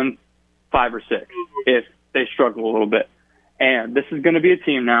maybe won 5 or 6 if they struggled a little bit. And this is going to be a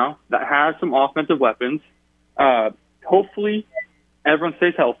team now that has some offensive weapons. Hopefully everyone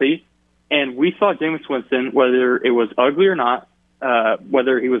stays healthy. And we saw Jameis Winston, whether it was ugly or not,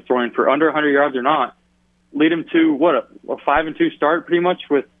 whether he was throwing for under 100 yards or not, lead him to a 5-2 start pretty much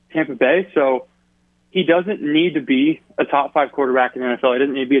with Tampa Bay. So he doesn't need to be a top 5 quarterback in the NFL. He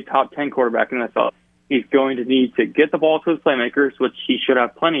doesn't need to be a top 10 quarterback in the NFL. He's going to need to get the ball to his playmakers, which he should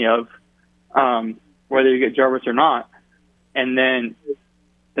have plenty of, whether you get Jarvis or not. And then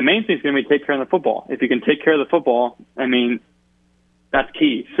the main thing is going to be take care of the football. If you can take care of the football, that's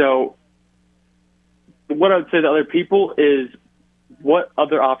key. So what I would say to other people is, what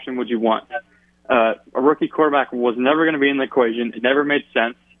other option would you want? A rookie quarterback was never going to be in the equation. It never made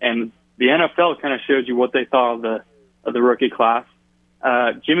sense. And the NFL kind of shows you what they thought of the rookie class.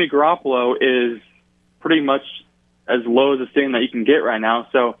 Jimmy Garoppolo is pretty much as low as a ceiling that you can get right now.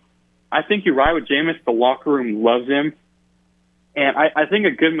 So I think you ride with Jameis. The locker room loves him. And I think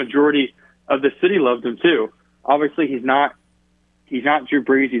a good majority of the city loves him too. Obviously, he's not Drew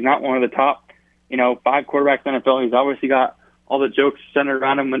Brees. He's not one of the top, 5 quarterbacks in the NFL. He's obviously got all the jokes centered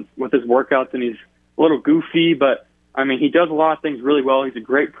around him with his workouts, and he's a little goofy, but he does a lot of things really well. He's a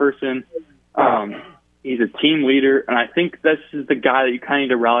great person. He's a team leader, and I think this is the guy that you kind of need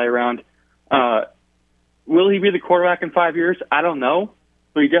to rally around. Will he be the quarterback in 5 years? I don't know,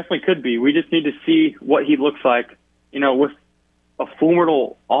 but he definitely could be. We just need to see what he looks like, with a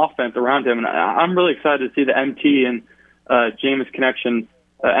formidable offense around him. And I'm really excited to see the MT and Jameis connection.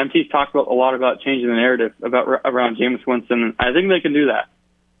 MT's talked a lot about changing the narrative around Jameis Winston. I think they can do that.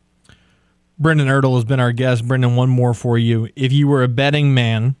 Brendan Ertl has been our guest. Brendan, one more for you. If you were a betting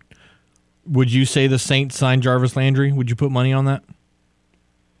man, would you say the Saints signed Jarvis Landry? Would you put money on that?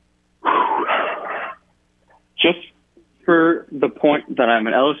 Just for the point that I'm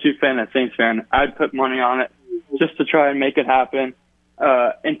an LSU fan and a Saints fan, I'd put money on it just to try and make it happen.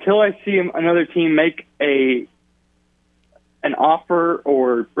 Until I see another team make an offer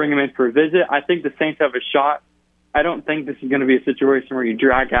or bring him in for a visit, I think the Saints have a shot. I don't think this is going to be a situation where you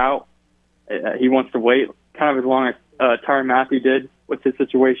drag out. He wants to wait kind of as long as Tyrann Mathieu did with his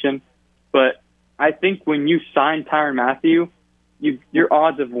situation. But, I think when you signed Tyrann Mathieu, your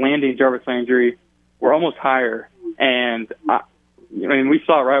odds of landing Jarvis Landry were almost higher. And we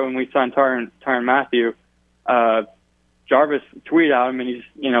saw it right when we signed Tyrann Mathieu. Jarvis tweeted at him and he's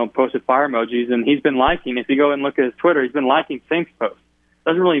posted fire emojis, and he's been liking. If you go and look at his Twitter, he's been liking Saints posts.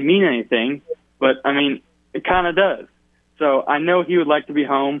 Doesn't really mean anything, but it kind of does. So I know he would like to be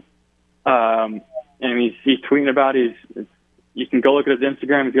home. And he's tweeting about it. You can go look at his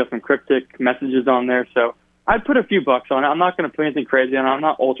Instagram. He's got some cryptic messages on there. So I'd put a few bucks on it. I'm not going to put anything crazy on it. I'm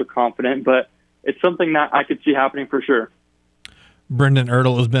not ultra confident, but it's something that I could see happening for sure. Brendan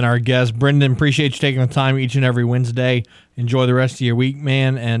Ertl has been our guest. Brendan, appreciate you taking the time each and every Wednesday. Enjoy the rest of your week,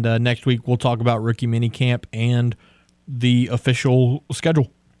 man. And next week we'll talk about rookie minicamp and the official schedule.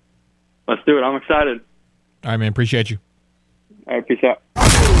 Let's do it. I'm excited. All right, man. Appreciate you. All right, peace out.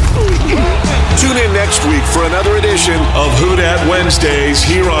 Tune in next week for another edition of Who Dat Wednesdays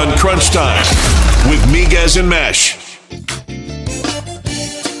here on Crunch Time with Miguez and Mesh.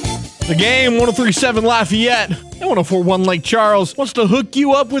 The Game, 103.7 Lafayette and 104.1 Lake Charles wants to hook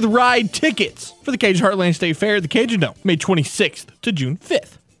you up with ride tickets for the Cajun Heartland State Fair at the Cajun Dome, May 26th to June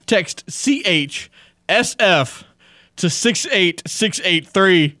 5th. Text CHSF to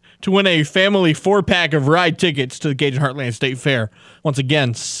 68683 to win a family 4-pack of ride tickets to the Cajun Heartland State Fair. Once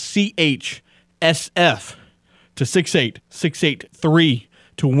again, CHSF to 68683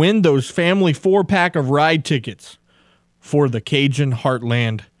 to win those family 4-pack of ride tickets for the Cajun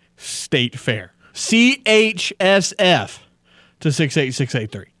Heartland State Fair. CHSF to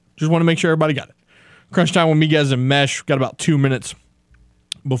 68683. Just want to make sure everybody got it. Crunch Time with Miguez and Mesh. Got about 2 minutes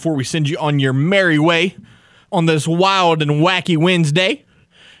before we send you on your merry way on this wild and wacky Wednesday.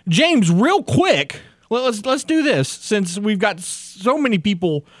 James, real quick, let's do this. Since we've got so many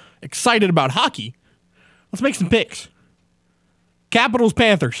people excited about hockey, let's make some picks. Capitals,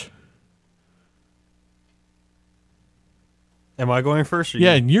 Panthers. Am I going first? Or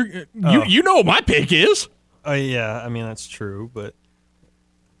yeah, you know what my pick is. Oh yeah, that's true, but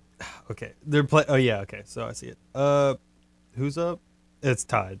okay, they're play. Oh yeah, okay, so I see it. Who's up? It's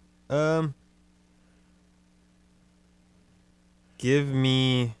tied. Give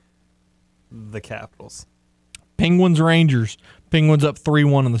me the Capitals. Penguins, Rangers. Penguins up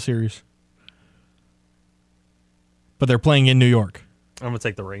 3-1 in the series, but they're playing in New York. I'm gonna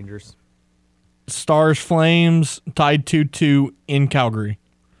take the Rangers. Stars, Flames, tied 2-2 in Calgary.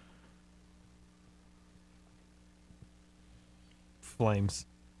 Flames.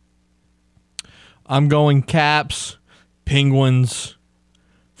 I'm going Caps, Penguins,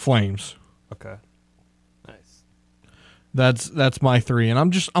 Flames. Okay. Nice. That's my 3. And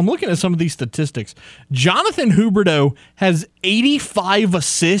I'm looking at some of these statistics. Jonathan Huberdeau has 85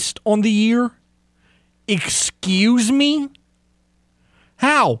 assists on the year. Excuse me?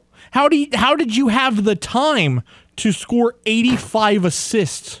 How? How did you have the time to score 85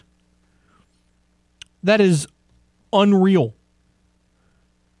 assists? That is unreal.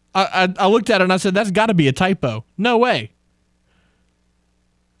 I looked at it and I said, that's got to be a typo. No way.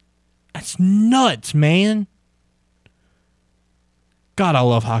 That's nuts, man. God, I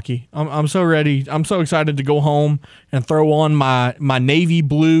love hockey. I'm so ready. I'm so excited to go home and throw on my navy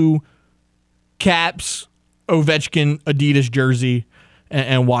blue Caps Ovechkin Adidas jersey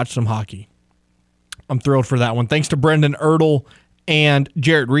and watch some hockey. I'm thrilled for that one. Thanks to Brendan Ertl and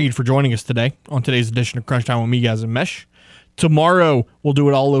Jarrett Reed for joining us today on today's edition of Crunch Time with Miguez and Mesh. Tomorrow, we'll do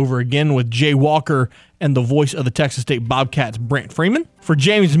it all over again with Jay Walker and the voice of the Texas State Bobcats, Brant Freeman. For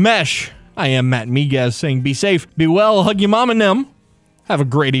James Mesh, I am Matt Miguez saying be safe, be well, hug your mom and them. Have a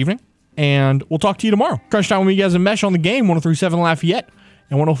great evening, and we'll talk to you tomorrow. Crunch Time with Miguez and Mesh on the Game, 103.7 Lafayette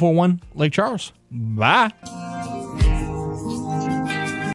and 104.1 Lake Charles. Bye.